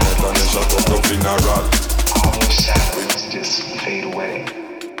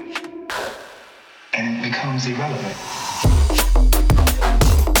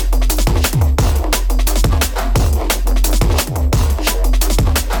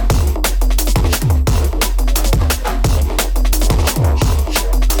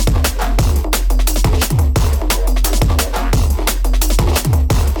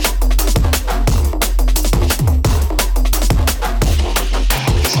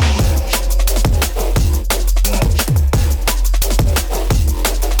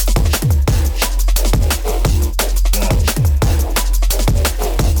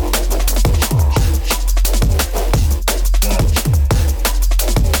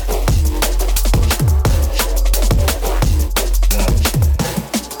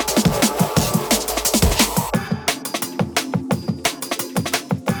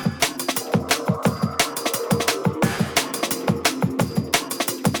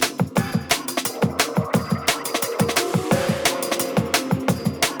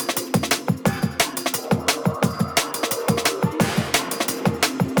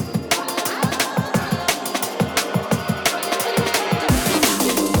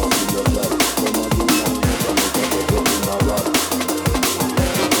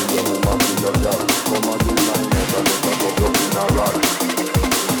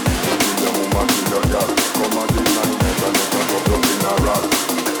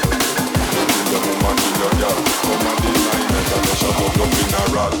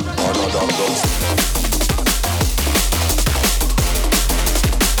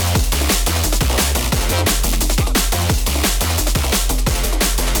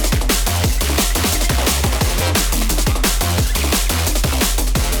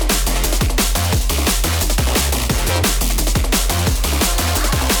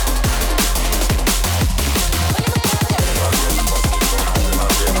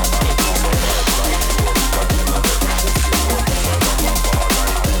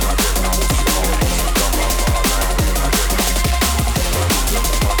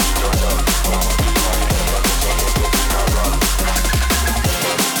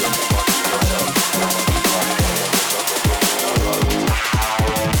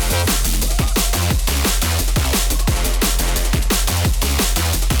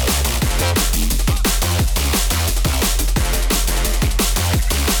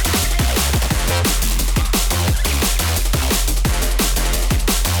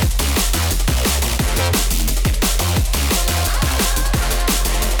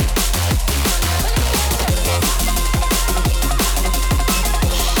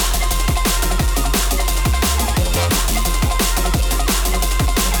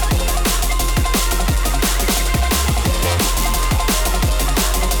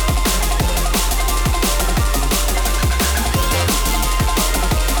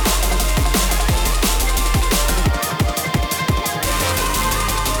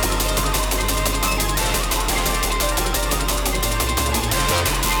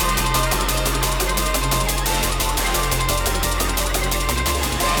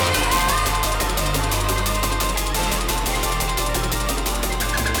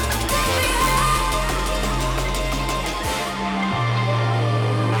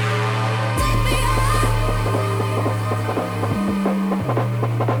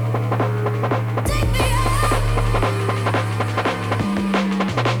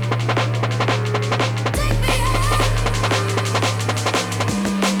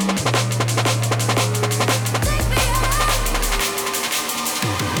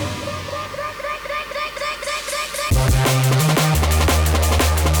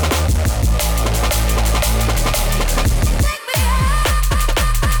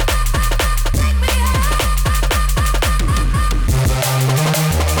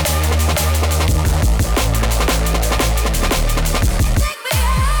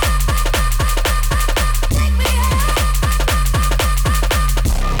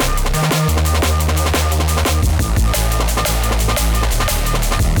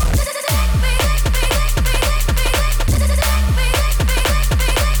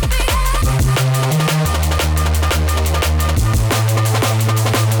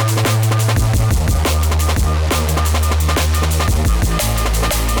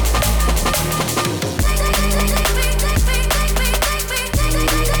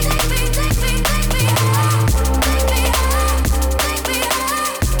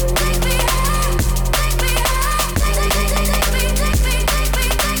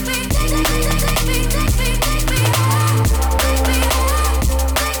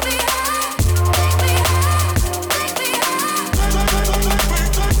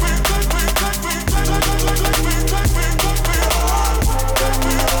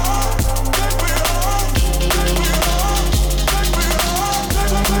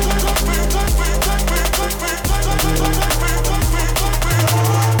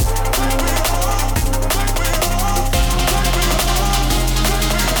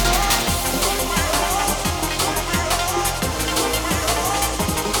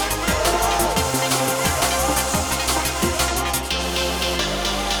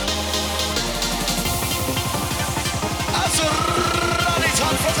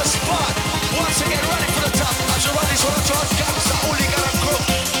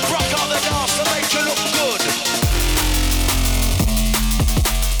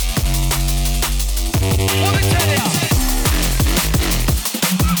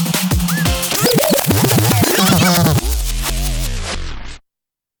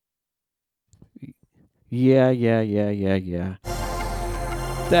Yeah.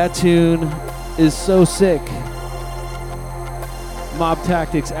 That tune is so sick. Mob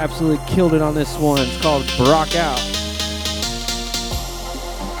Tactics absolutely killed it on this one. It's called Brock Out.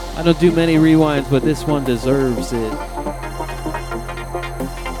 I don't do many rewinds, but this one deserves it.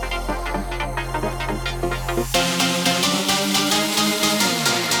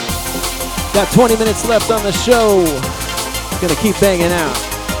 Got 20 minutes left on the show. Gonna keep banging out.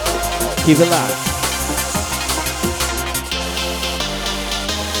 Keep it live.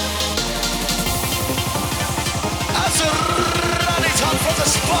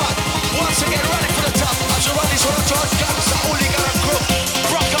 Once again, ready for the top. As you run these on the charge, guns, the hooligan and crook.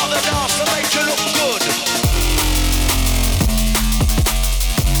 Rock out the dance to make you look good.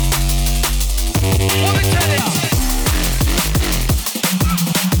 What me tell ya?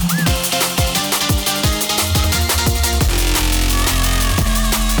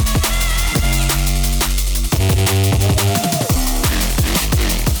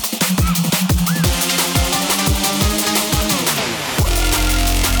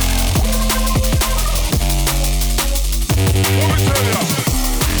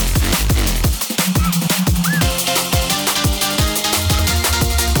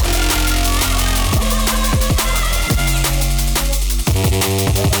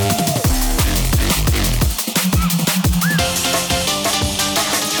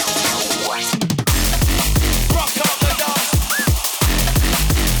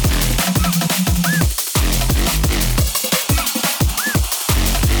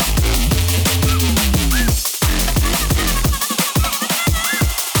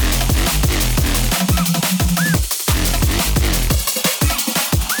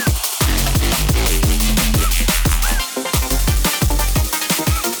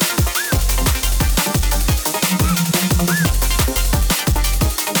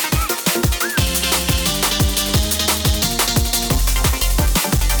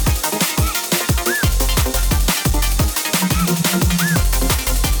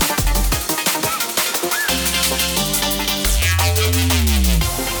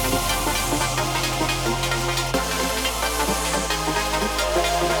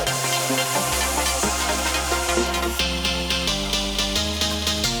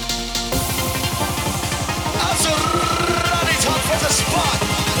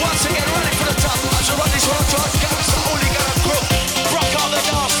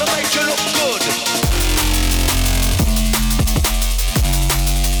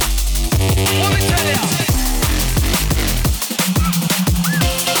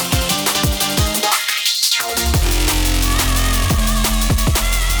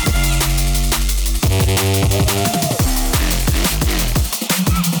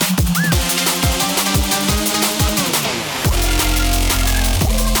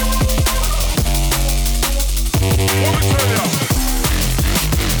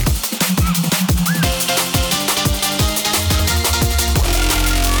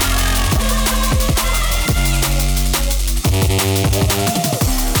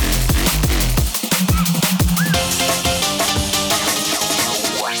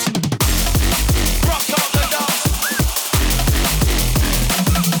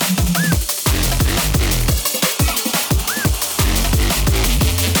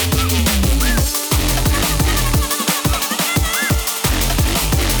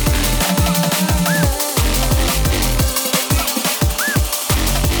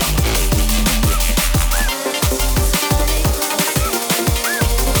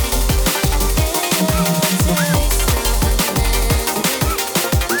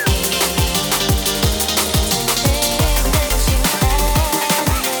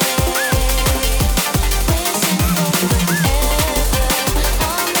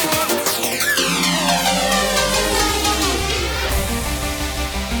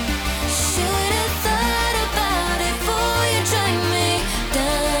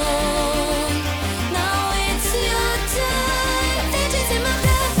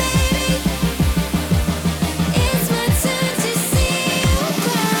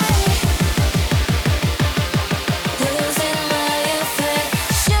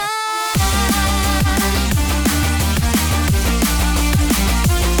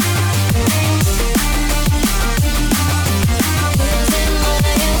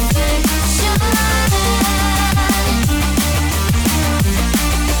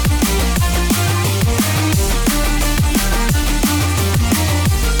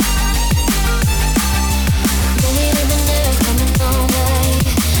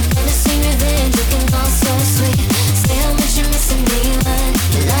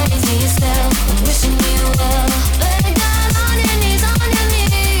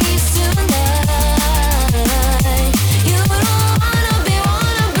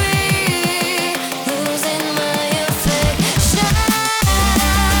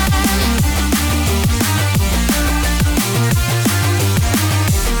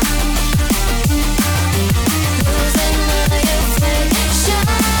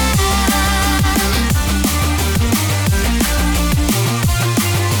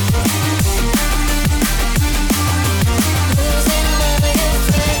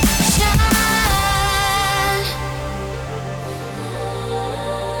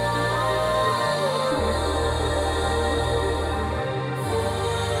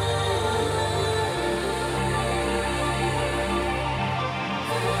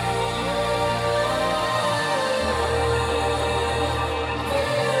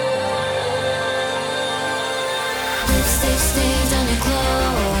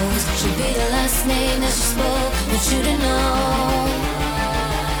 last name that you spoke. Want you to know,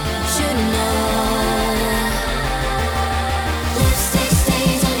 want you to know. Lipstick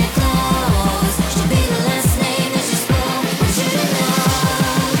stains on your clothes. Should be the last name that you spoke. Want you to know.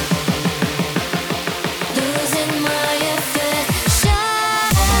 Losing my affection.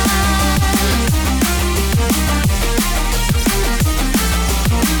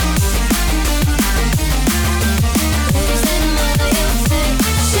 Losing my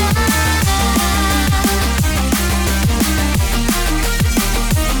affection.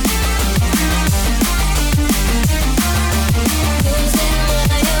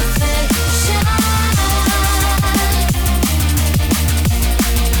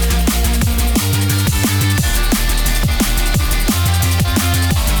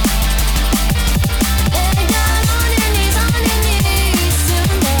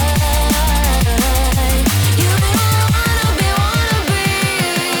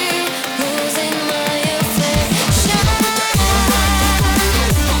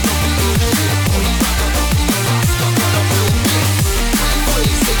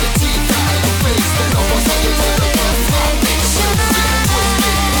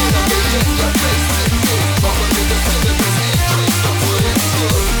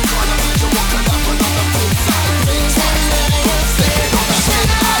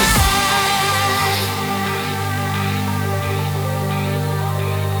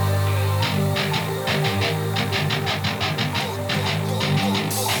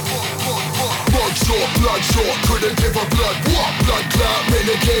 Bloodshot, couldn't give a blood. What? Blood clot,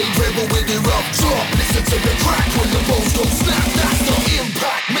 renegade, rebel with the rough drop. Listen to the crack when the bones don't snap. That's not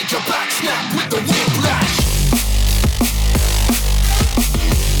impact, make your back snap with the whiplash.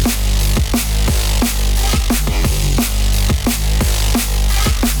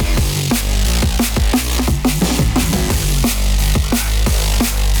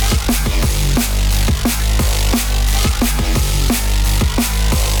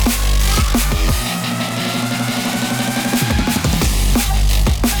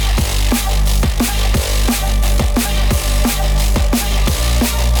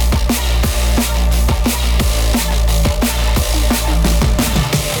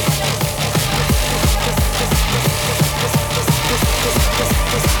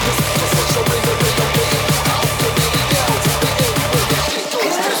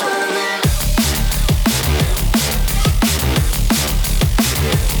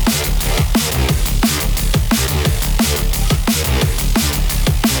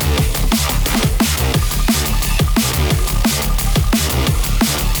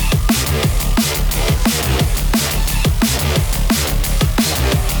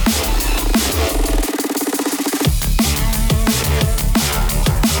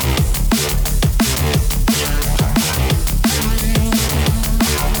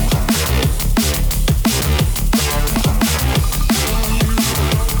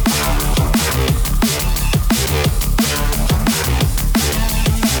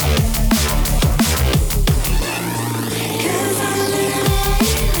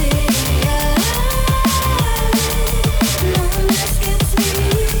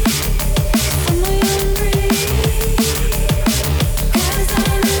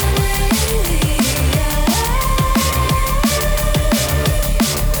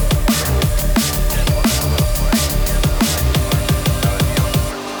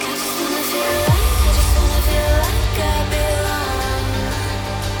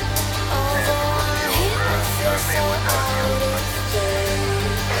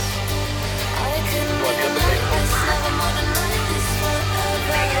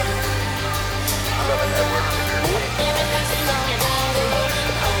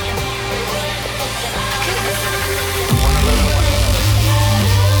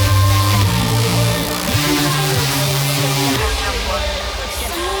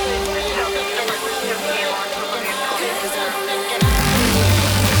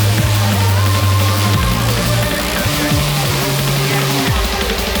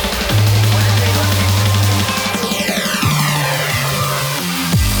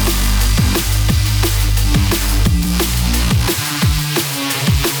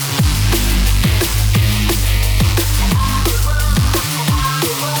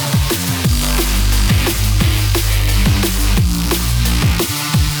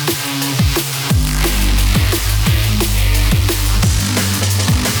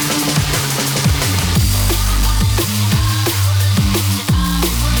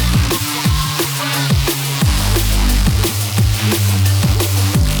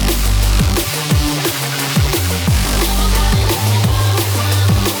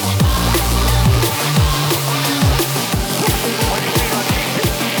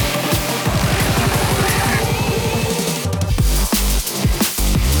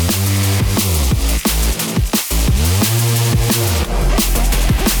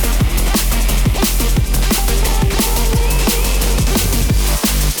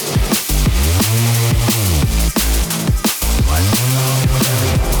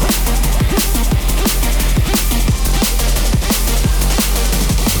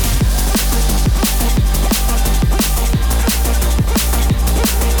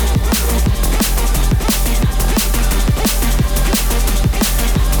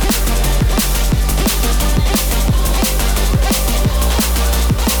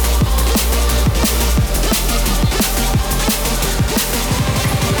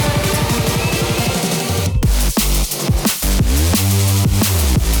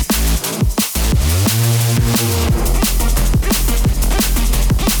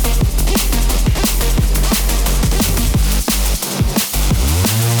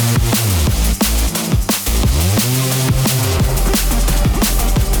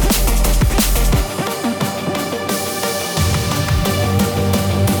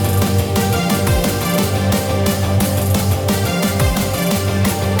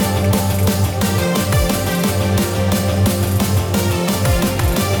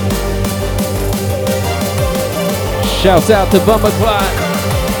 Shouts out to Bumba Clyde.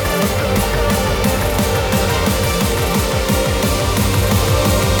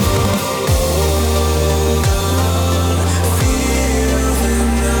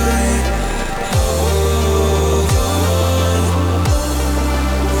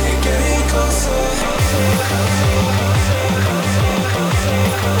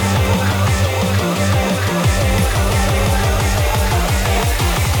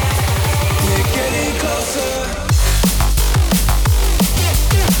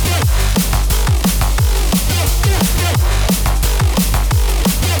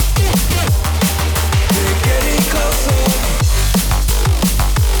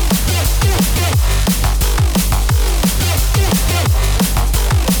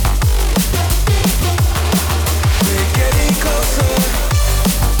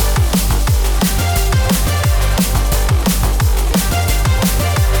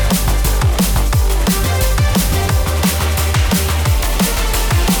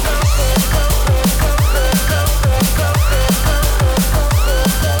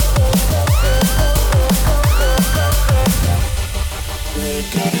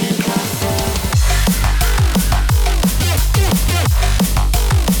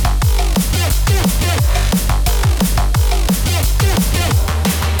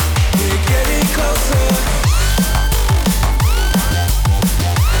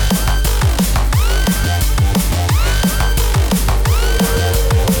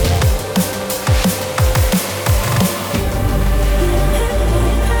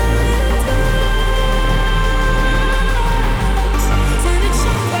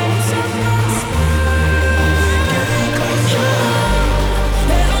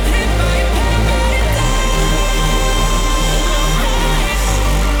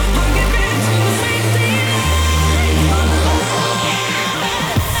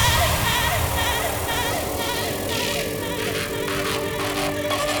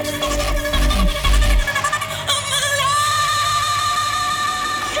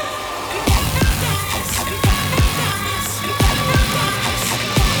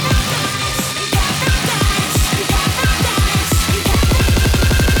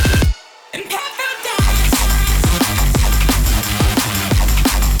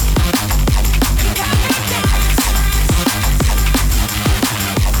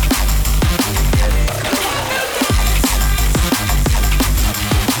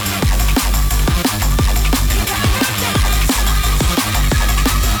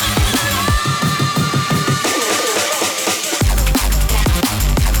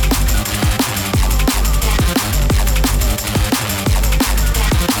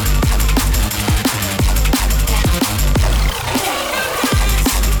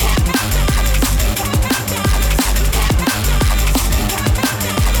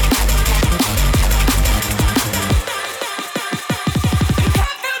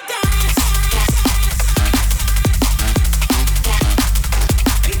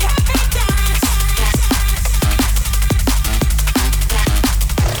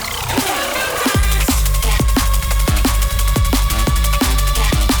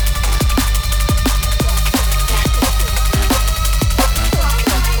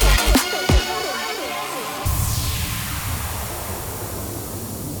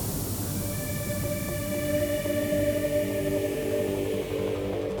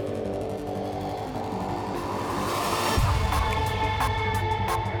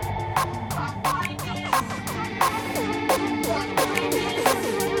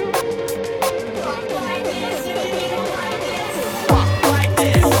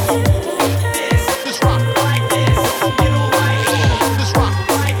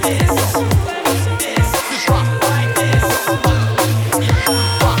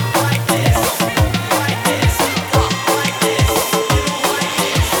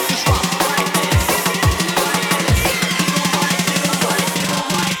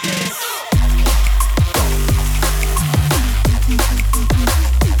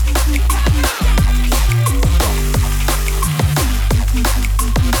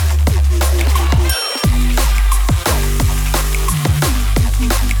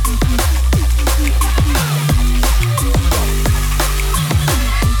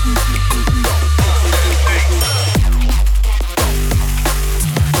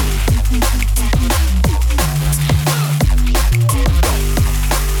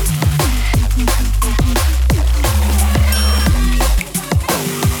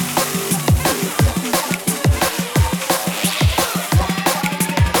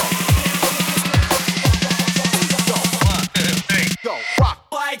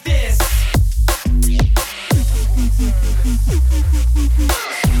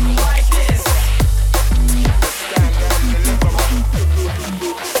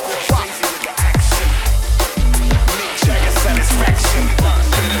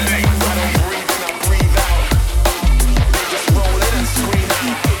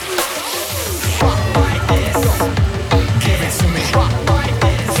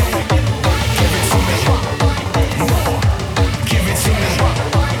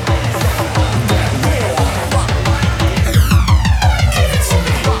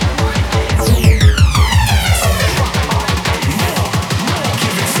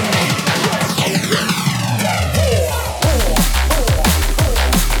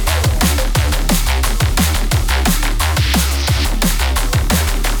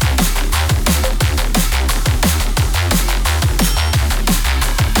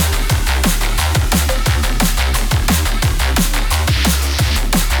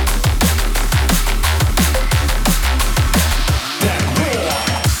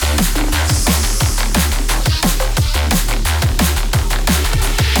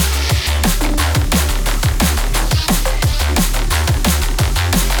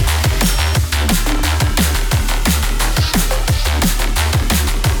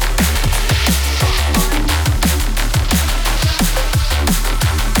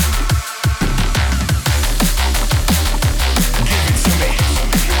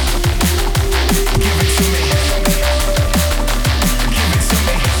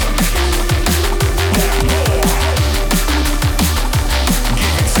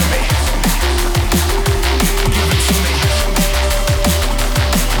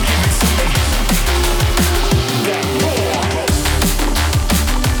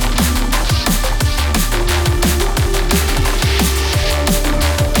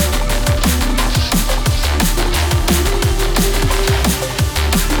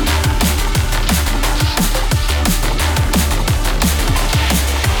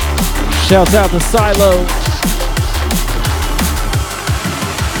 Shouts out to Silo.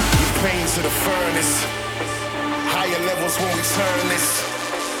 Pains to the furnace. Higher levels when we turn this.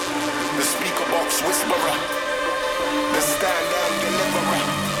 The speaker box whisperer. The stand down deliverer.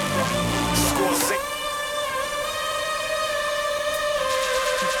 Score six.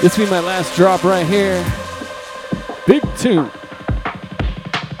 This will be my last drop right here. Big tune.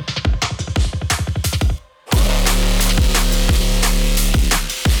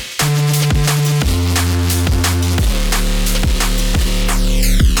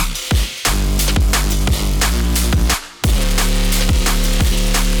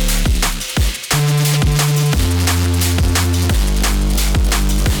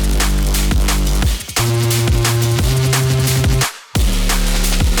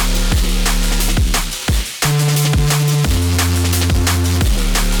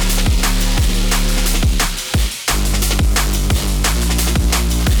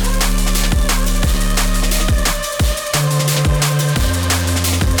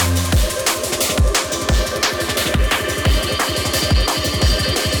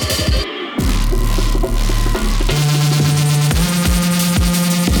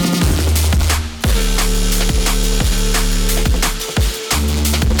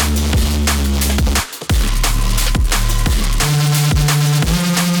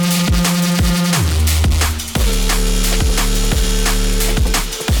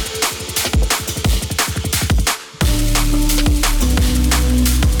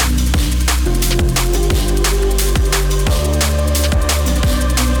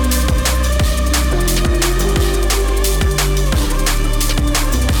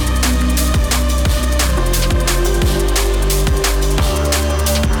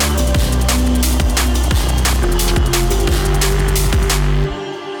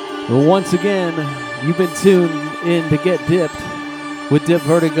 Once again, you've been tuned in to Get Dipped with Dip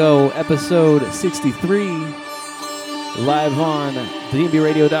Vertigo, episode 63, live on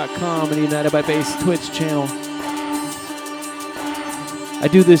DBRadio.com and United by Bass Twitch channel. I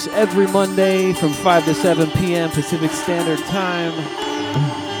do this every Monday from 5 to 7 p.m. Pacific Standard Time.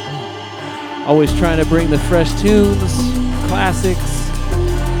 Always trying to bring the fresh tunes, classics,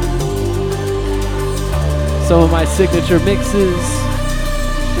 some of my signature mixes.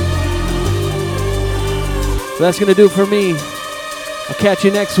 So that's going to do it for me. I'll catch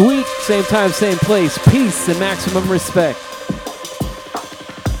you next week. Same time, same place. Peace and maximum respect.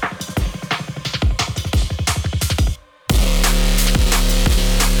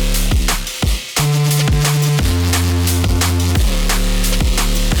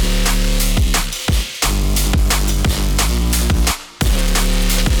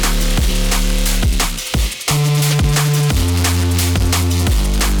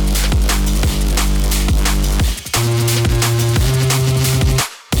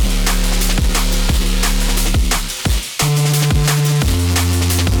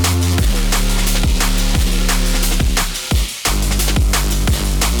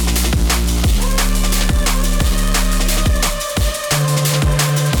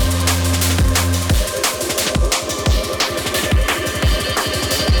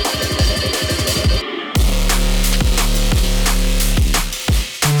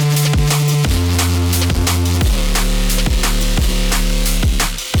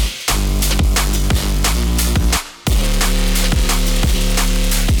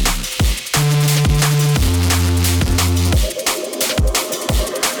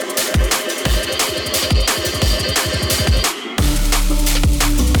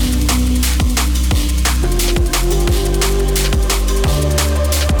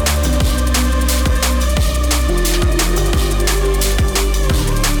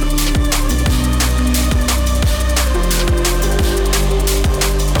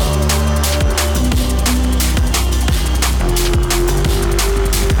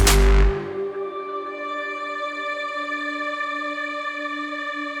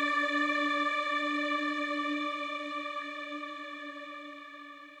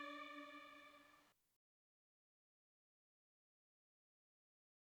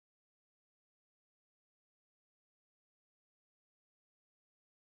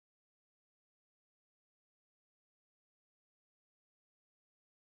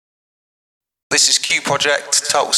 This is Q Project, Total